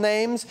all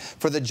names,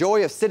 for the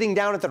joy of sitting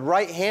down at the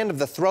right hand of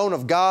the throne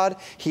of God,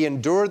 He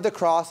endured the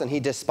cross and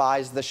He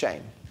despised the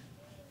shame.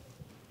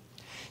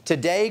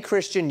 Today,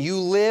 Christian, you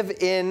live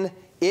in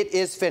it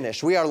is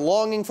finished. We are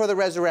longing for the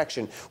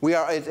resurrection.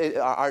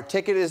 Our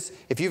ticket is,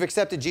 if you've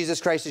accepted Jesus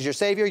Christ as your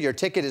Savior, your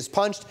ticket is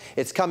punched.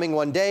 It's coming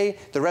one day.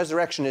 The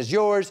resurrection is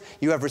yours.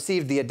 You have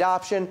received the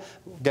adoption.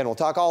 Again, we'll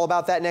talk all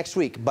about that next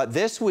week. But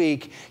this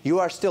week, you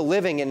are still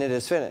living and it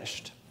is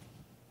finished.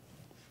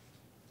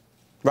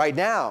 Right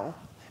now,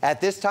 at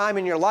this time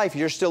in your life,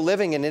 you're still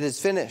living and it is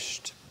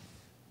finished.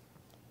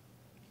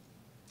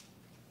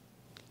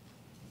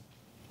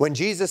 When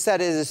Jesus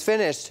said it is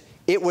finished,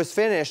 it was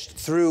finished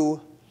through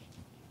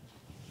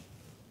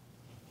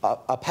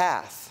a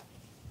path.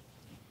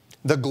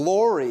 The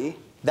glory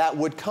that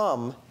would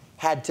come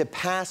had to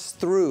pass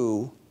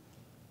through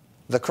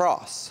the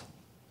cross.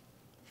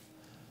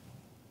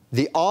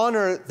 The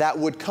honor that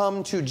would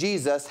come to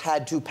Jesus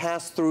had to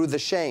pass through the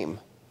shame.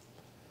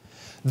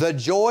 The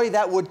joy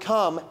that would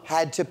come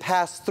had to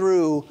pass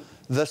through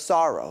the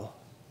sorrow.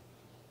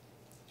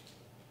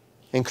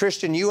 And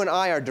Christian, you and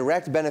I are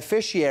direct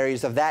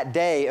beneficiaries of that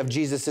day of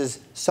Jesus'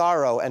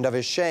 sorrow and of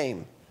His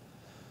shame.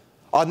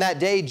 On that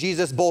day,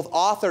 Jesus both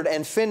authored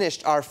and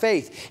finished our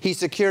faith. He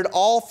secured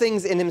all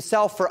things in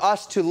Himself for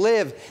us to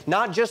live,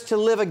 not just to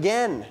live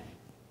again,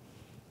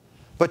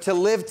 but to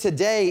live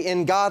today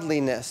in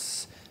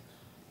godliness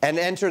and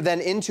enter then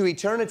into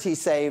eternity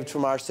saved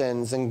from our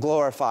sins and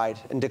glorified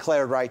and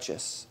declared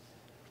righteous.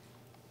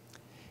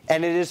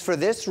 And it is for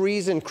this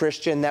reason,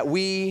 Christian, that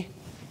we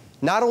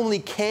not only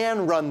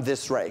can run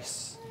this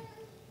race,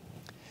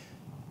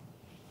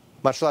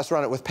 much less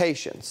run it with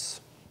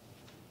patience.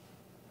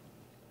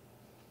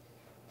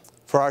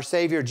 For our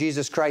Savior,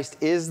 Jesus Christ,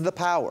 is the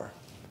power,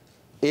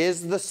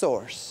 is the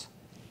source,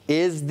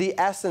 is the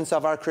essence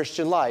of our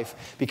Christian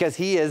life, because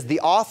He is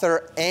the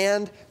author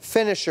and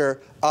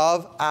finisher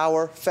of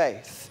our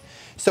faith.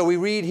 So we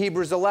read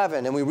Hebrews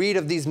 11, and we read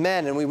of these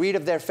men, and we read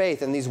of their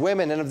faith, and these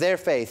women, and of their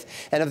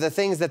faith, and of the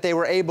things that they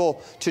were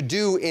able to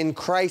do in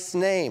Christ's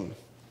name.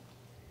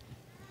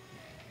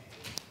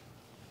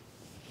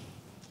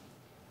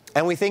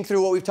 And we think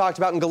through what we've talked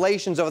about in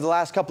Galatians over the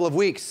last couple of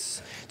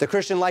weeks. The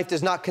Christian life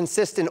does not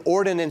consist in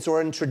ordinance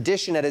or in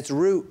tradition at its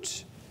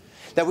root.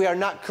 That we are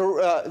not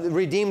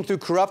redeemed through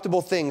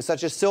corruptible things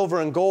such as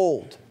silver and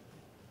gold.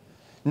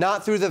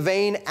 Not through the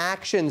vain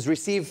actions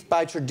received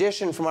by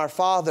tradition from our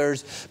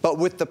fathers, but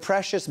with the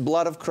precious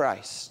blood of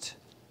Christ,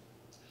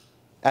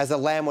 as a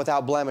lamb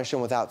without blemish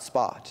and without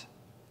spot.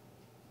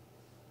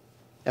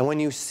 And when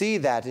you see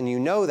that and you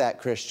know that,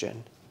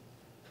 Christian,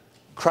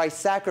 Christ's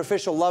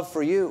sacrificial love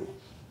for you,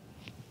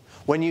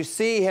 when you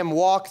see him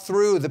walk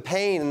through the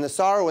pain and the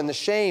sorrow and the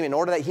shame in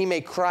order that he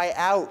may cry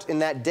out in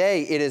that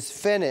day, "It is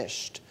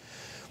finished."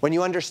 When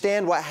you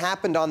understand what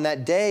happened on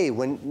that day,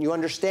 when you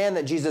understand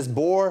that Jesus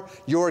bore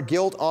your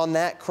guilt on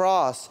that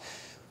cross,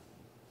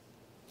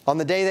 on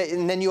the day that,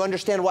 and then you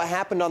understand what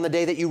happened on the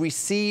day that you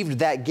received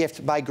that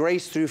gift by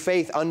grace through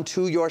faith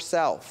unto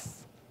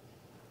yourself.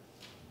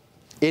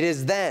 It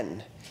is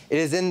then, it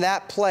is in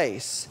that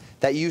place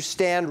that you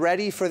stand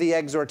ready for the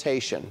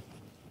exhortation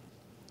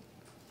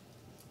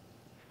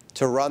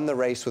to run the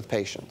race with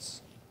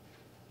patience,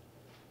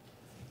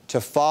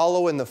 to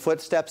follow in the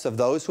footsteps of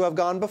those who have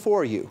gone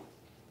before you.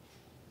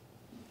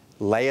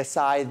 Lay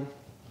aside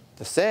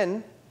the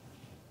sin.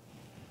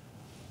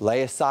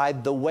 Lay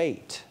aside the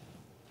weight.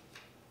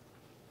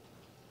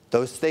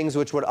 Those things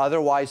which would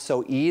otherwise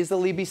so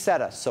easily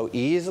beset us, so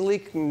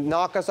easily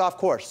knock us off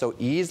course, so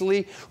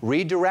easily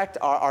redirect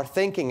our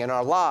thinking and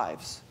our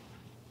lives.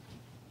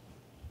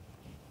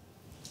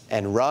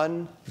 And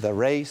run the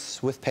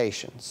race with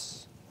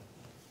patience.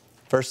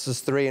 Verses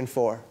 3 and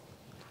 4.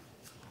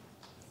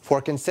 For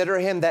consider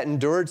him that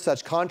endured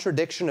such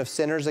contradiction of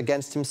sinners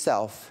against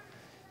himself,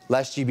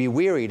 lest ye be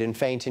wearied and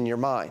faint in your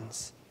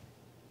minds.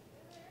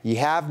 Ye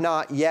have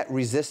not yet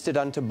resisted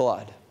unto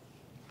blood,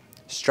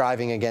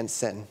 striving against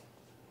sin.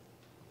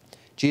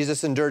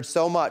 Jesus endured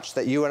so much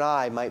that you and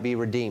I might be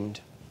redeemed.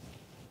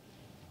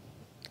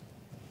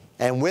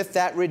 And with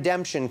that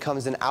redemption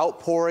comes an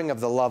outpouring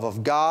of the love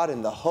of God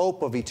and the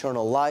hope of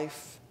eternal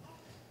life.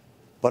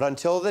 But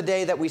until the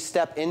day that we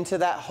step into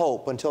that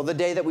hope, until the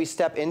day that we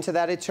step into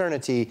that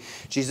eternity,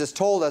 Jesus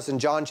told us in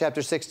John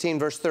chapter 16,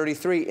 verse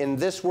 33, "In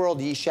this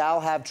world ye shall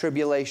have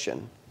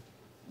tribulation.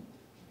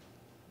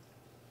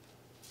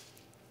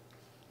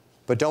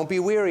 But don't be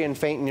weary and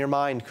faint in your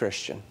mind,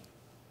 Christian.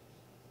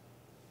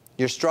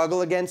 Your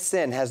struggle against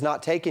sin has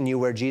not taken you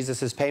where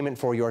Jesus' payment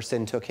for your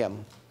sin took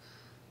him.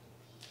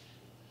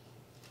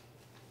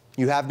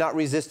 You have not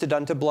resisted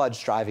unto blood,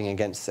 striving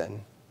against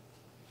sin."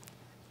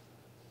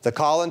 The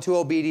call into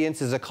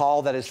obedience is a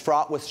call that is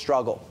fraught with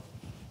struggle.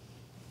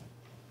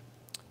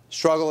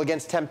 Struggle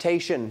against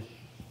temptation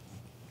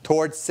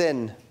towards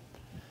sin.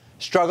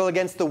 Struggle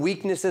against the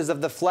weaknesses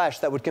of the flesh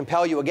that would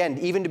compel you, again,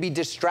 even to be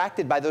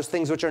distracted by those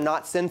things which are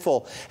not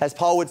sinful. As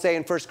Paul would say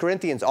in 1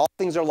 Corinthians, "All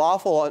things are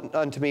lawful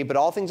unto me, but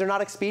all things are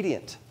not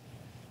expedient."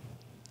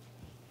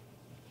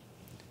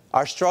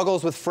 Our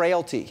struggles with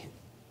frailty.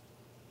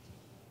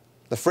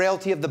 The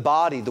frailty of the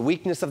body, the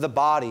weakness of the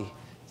body,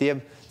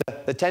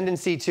 the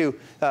tendency to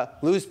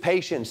lose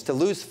patience, to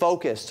lose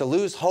focus, to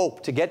lose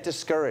hope, to get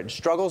discouraged.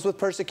 Struggles with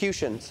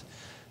persecutions,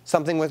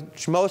 something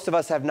which most of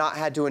us have not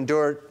had to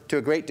endure to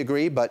a great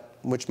degree, but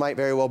which might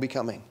very well be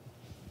coming.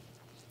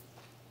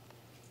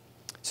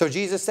 So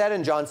Jesus said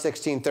in John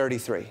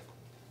 16:33,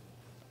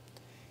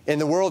 "In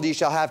the world ye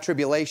shall have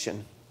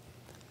tribulation."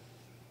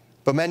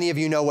 But many of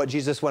you know what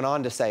Jesus went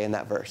on to say in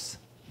that verse.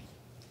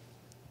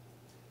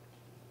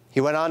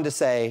 He went on to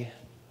say,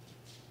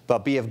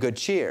 "But be of good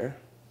cheer.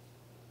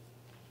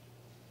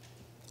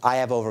 I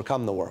have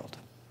overcome the world."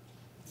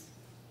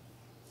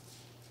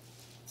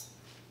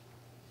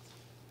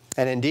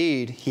 And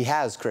indeed, he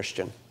has,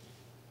 Christian.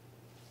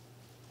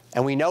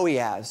 And we know he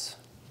has,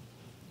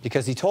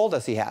 because he told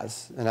us he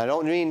has. And I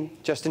don't mean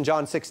just in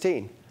John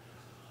 16.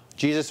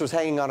 Jesus was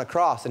hanging on a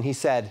cross and he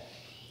said,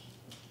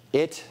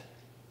 "It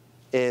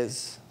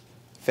is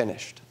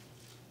finished."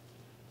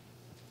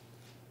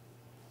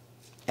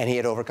 And he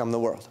had overcome the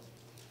world.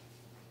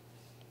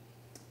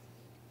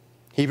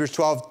 Hebrews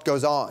 12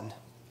 goes on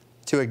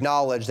to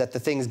acknowledge that the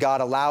things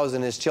God allows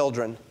in his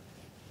children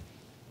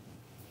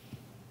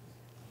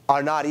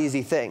are not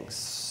easy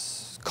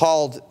things,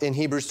 called in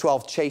Hebrews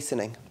 12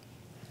 chastening.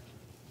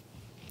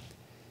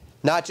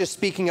 Not just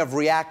speaking of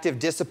reactive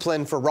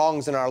discipline for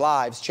wrongs in our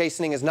lives.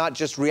 Chastening is not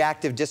just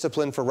reactive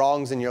discipline for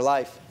wrongs in your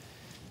life.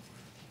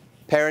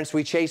 Parents,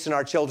 we chasten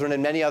our children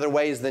in many other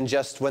ways than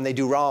just when they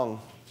do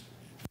wrong.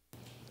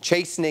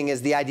 Chastening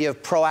is the idea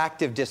of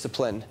proactive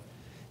discipline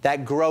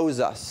that grows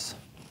us.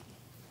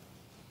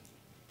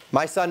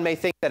 My son may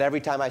think that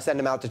every time I send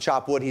him out to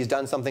chop wood, he's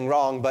done something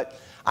wrong, but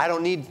I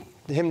don't need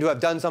him to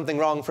have done something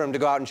wrong for him to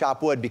go out and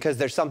chop wood, because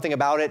there's something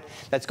about it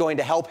that's going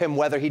to help him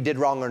whether he did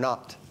wrong or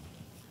not.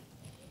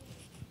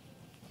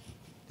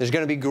 There's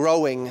going to be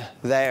growing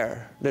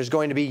there. There's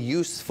going to be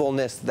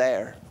usefulness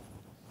there.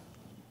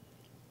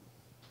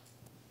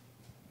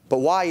 But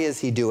why is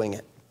he doing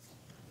it?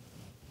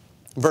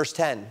 Verse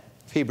 10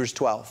 of Hebrews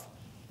 12.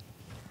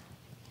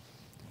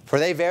 "For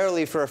they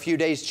verily for a few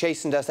days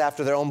chastened us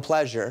after their own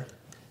pleasure,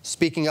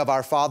 speaking of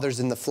our fathers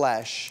in the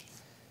flesh,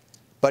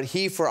 but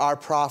he for our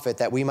profit,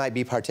 that we might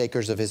be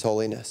partakers of his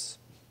holiness.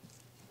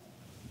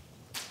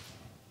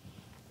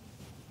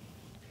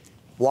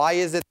 Why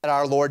is it that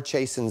our Lord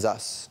chastens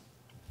us?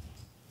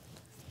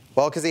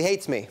 Well, because he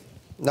hates me.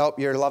 Nope,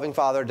 your loving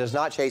Father does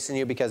not chasten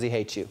you because he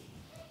hates you.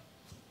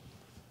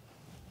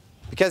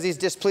 Because he's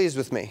displeased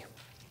with me.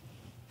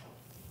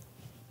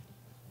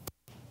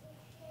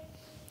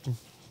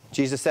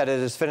 Jesus said it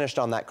is finished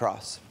on that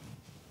cross.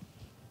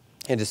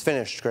 It is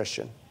finished,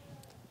 Christian.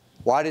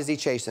 Why does he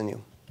chasten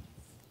you?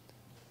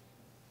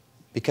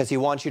 Because he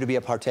wants you to be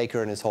a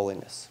partaker in his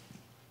holiness.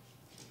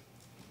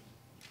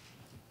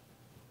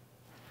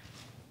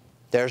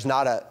 There's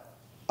not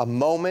a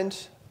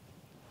moment,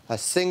 a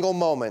single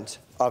moment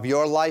of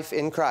your life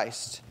in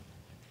Christ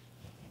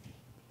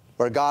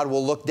where God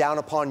will look down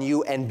upon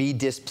you and be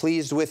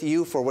displeased with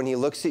you, for when he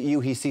looks at you,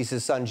 he sees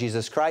his Son,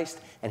 Jesus Christ,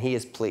 and he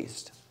is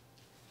pleased.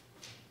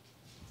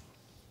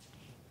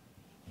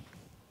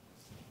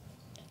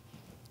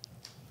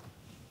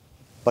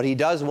 But he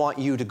does want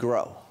you to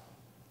grow.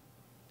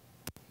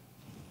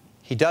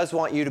 He does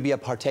want you to be a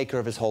partaker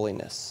of his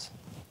holiness.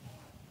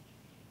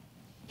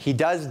 He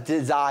does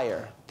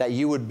desire that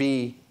you would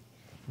be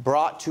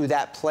brought to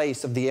that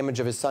place of the image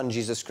of his Son,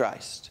 Jesus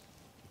Christ.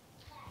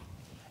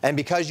 And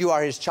because you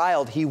are his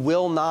child, he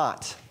will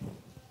not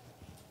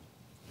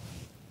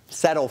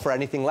settle for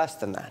anything less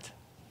than that.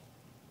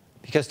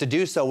 Because to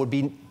do so would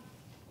be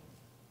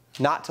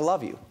not to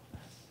love you.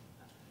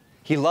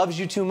 He loves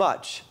you too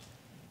much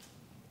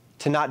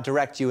to not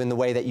direct you in the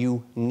way that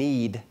you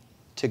need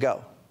to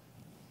go.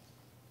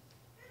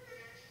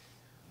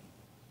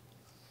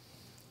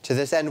 To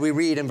this end, we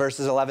read in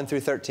verses 11 through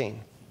 13.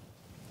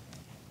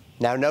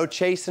 Now no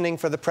chastening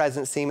for the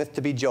present seemeth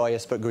to be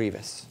joyous, but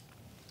grievous.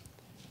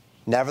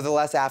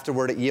 Nevertheless,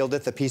 afterward it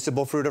yieldeth the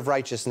peaceable fruit of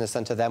righteousness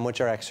unto them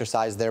which are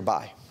exercised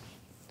thereby.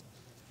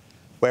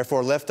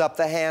 Wherefore lift up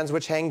the hands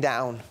which hang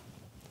down,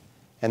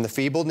 and the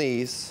feeble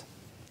knees,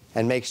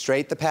 and make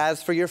straight the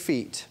paths for your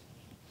feet,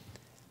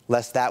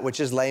 lest that which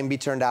is lame be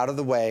turned out of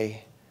the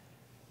way,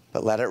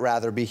 but let it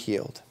rather be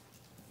healed.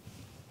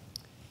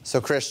 So,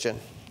 Christian,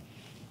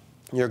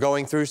 you're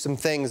going through some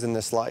things in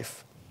this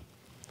life.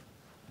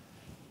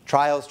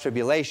 Trials,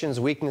 tribulations,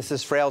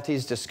 weaknesses,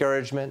 frailties,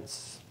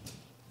 discouragements.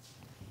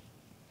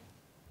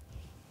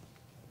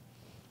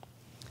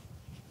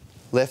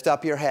 Lift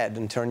up your head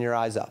and turn your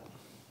eyes up.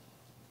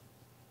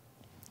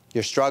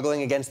 You're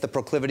struggling against the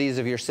proclivities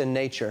of your sin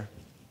nature.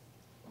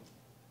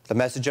 The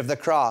message of the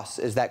cross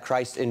is that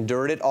Christ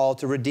endured it all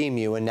to redeem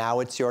you, and now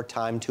it's your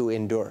time to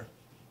endure.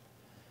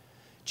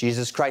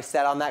 Jesus Christ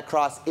said on that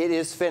cross, "It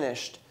is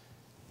finished."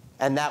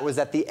 And that was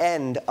at the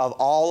end of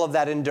all of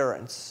that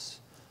endurance,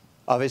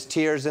 of his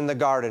tears in the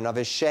garden, of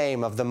his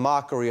shame, of the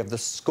mockery, of the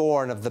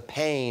scorn, of the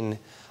pain,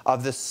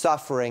 of the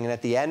suffering. And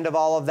at the end of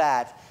all of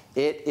that,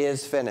 it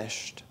is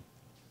finished.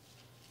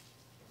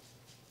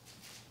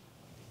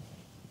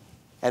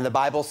 And the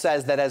Bible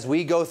says that as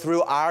we go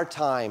through our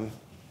time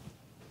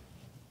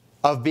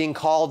of being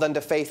called unto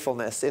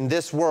faithfulness in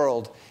this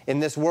world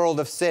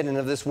of sin, and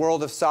of this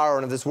world of sorrow,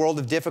 and of this world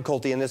of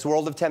difficulty, and this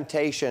world of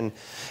temptation,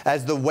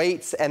 as the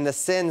weights and the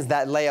sins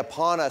that lay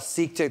upon us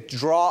seek to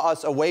draw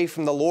us away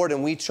from the Lord,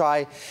 and we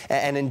try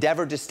and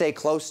endeavor to stay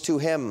close to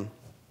him,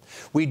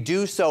 we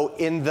do so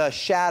in the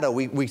shadow.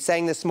 We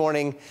sang this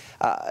morning,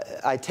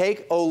 I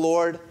take, O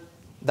Lord,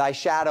 thy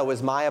shadow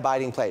is my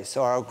abiding place.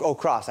 Or, O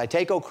cross, I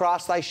take, O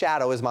cross, thy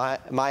shadow is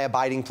my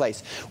abiding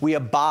place. We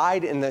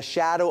abide in the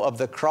shadow of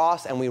the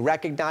cross, and we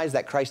recognize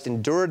that Christ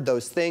endured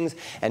those things,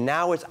 and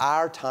now it's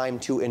our time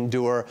to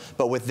endure,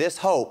 but with this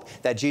hope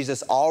that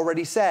Jesus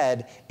already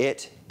said,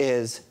 it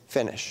is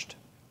finished.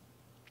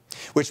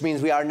 Which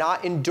means we are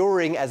not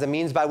enduring as a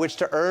means by which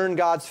to earn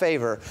God's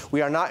favor.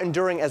 We are not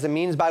enduring as a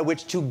means by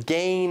which to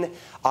gain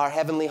our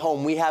heavenly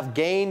home. We have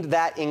gained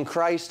that in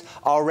Christ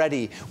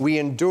already. We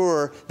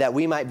endure that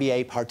we might be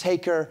a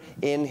partaker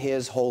in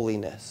his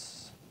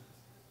holiness.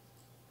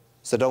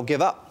 So don't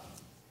give up.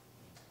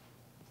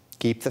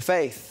 Keep the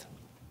faith.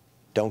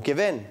 Don't give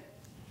in.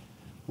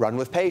 Run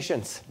with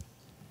patience.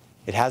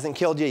 It hasn't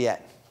killed you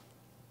yet.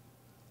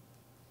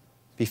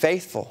 Be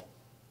faithful.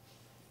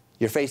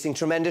 You're facing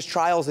tremendous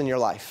trials in your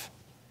life.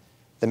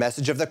 The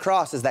message of the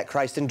cross is that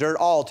Christ endured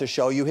all to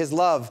show you his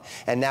love,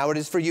 and now it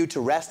is for you to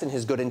rest in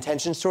his good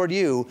intentions toward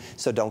you,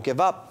 so don't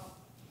give up.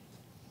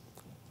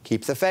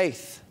 Keep the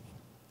faith.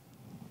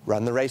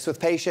 Run the race with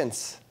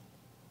patience.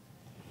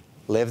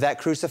 Live that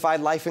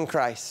crucified life in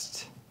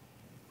Christ,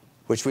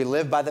 which we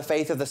live by the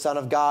faith of the Son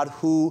of God,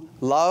 who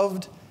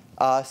loved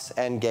us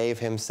and gave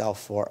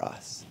himself for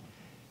us.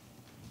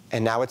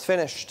 And now it's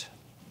finished,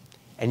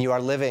 and you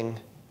are living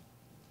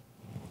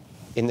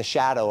in the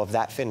shadow of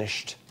that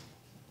finished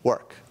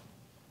work.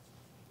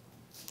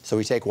 So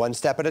we take one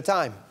step at a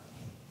time,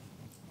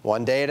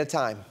 one day at a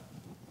time,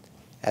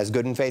 as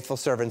good and faithful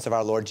servants of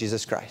our Lord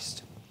Jesus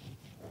Christ.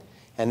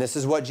 And this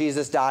is what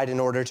Jesus died in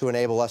order to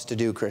enable us to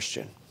do,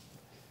 Christian.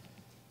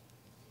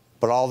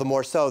 But all the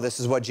more so, this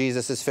is what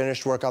Jesus'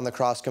 finished work on the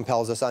cross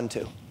compels us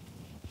unto.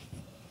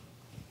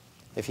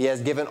 if he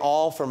has given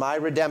all for my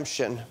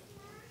redemption,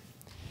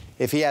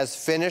 if he has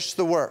finished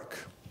the work,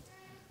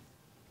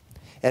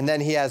 and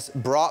then he has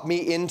brought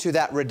me into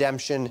that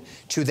redemption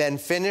to then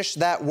finish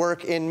that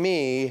work in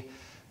me,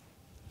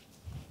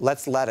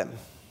 let's let him.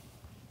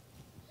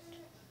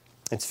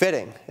 It's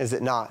fitting, is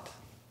it not?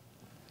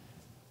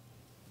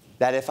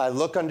 That if I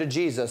look unto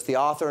Jesus, the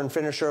author and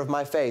finisher of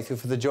my faith, who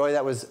for the joy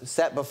that was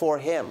set before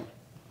him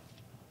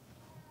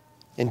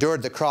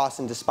endured the cross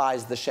and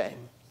despised the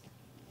shame,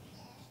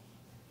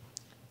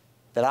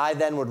 that I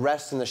then would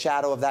rest in the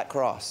shadow of that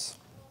cross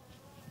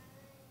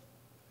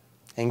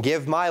and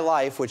give my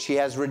life, which he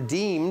has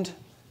redeemed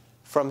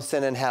from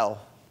sin and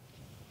hell,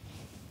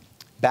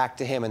 back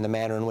to him in the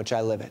manner in which I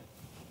live it.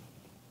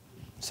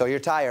 So you're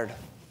tired.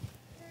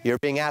 You're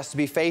being asked to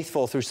be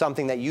faithful through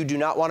something that you do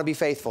not want to be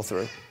faithful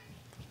through.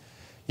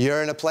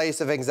 You're in a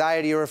place of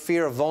anxiety or a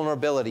fear of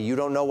vulnerability. You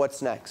don't know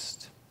what's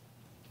next.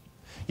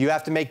 You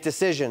have to make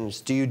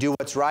decisions. Do you do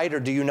what's right or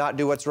do you not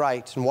do what's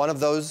right? And one of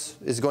those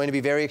is going to be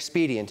very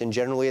expedient, and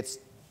generally it's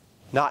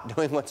not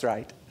doing what's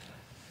right.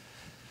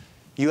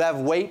 You have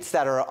weights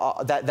that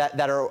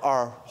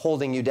are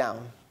holding you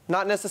down.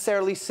 Not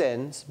necessarily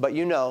sins, but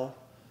you know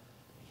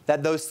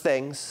that those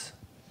things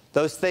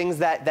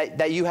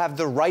that you have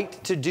the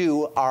right to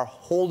do are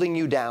holding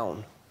you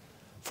down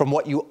from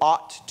what you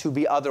ought to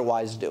be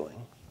otherwise doing.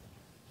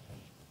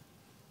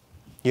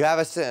 You have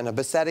a sin, a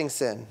besetting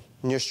sin,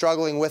 and you're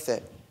struggling with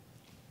it.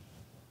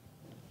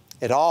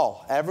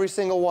 Every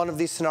single one of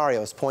these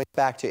scenarios points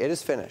back to it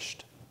is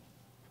finished.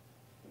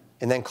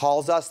 And then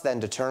calls us then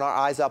to turn our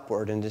eyes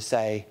upward and to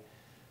say,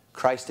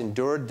 Christ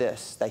endured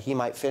this, that he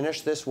might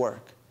finish this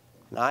work.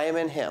 And I am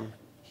in him.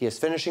 He is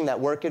finishing that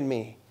work in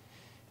me.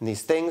 And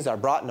these things are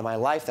brought into my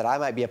life that I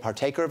might be a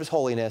partaker of his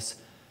holiness.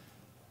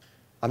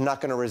 I'm not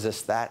going to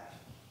resist that.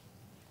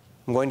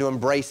 I'm going to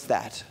embrace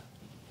that.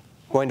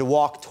 I'm going to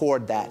walk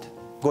toward that.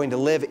 I'm going to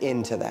live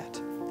into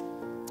that.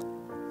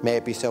 May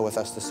it be so with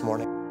us this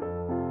morning.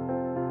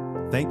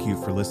 Thank you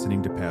for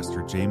listening to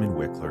Pastor Jamen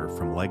Wikler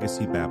from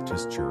Legacy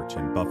Baptist Church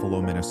in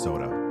Buffalo,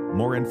 Minnesota.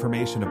 More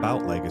information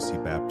about Legacy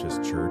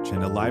Baptist Church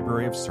and a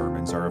library of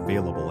sermons are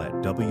available at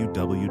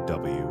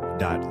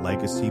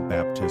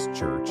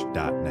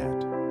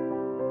www.legacybaptistchurch.net.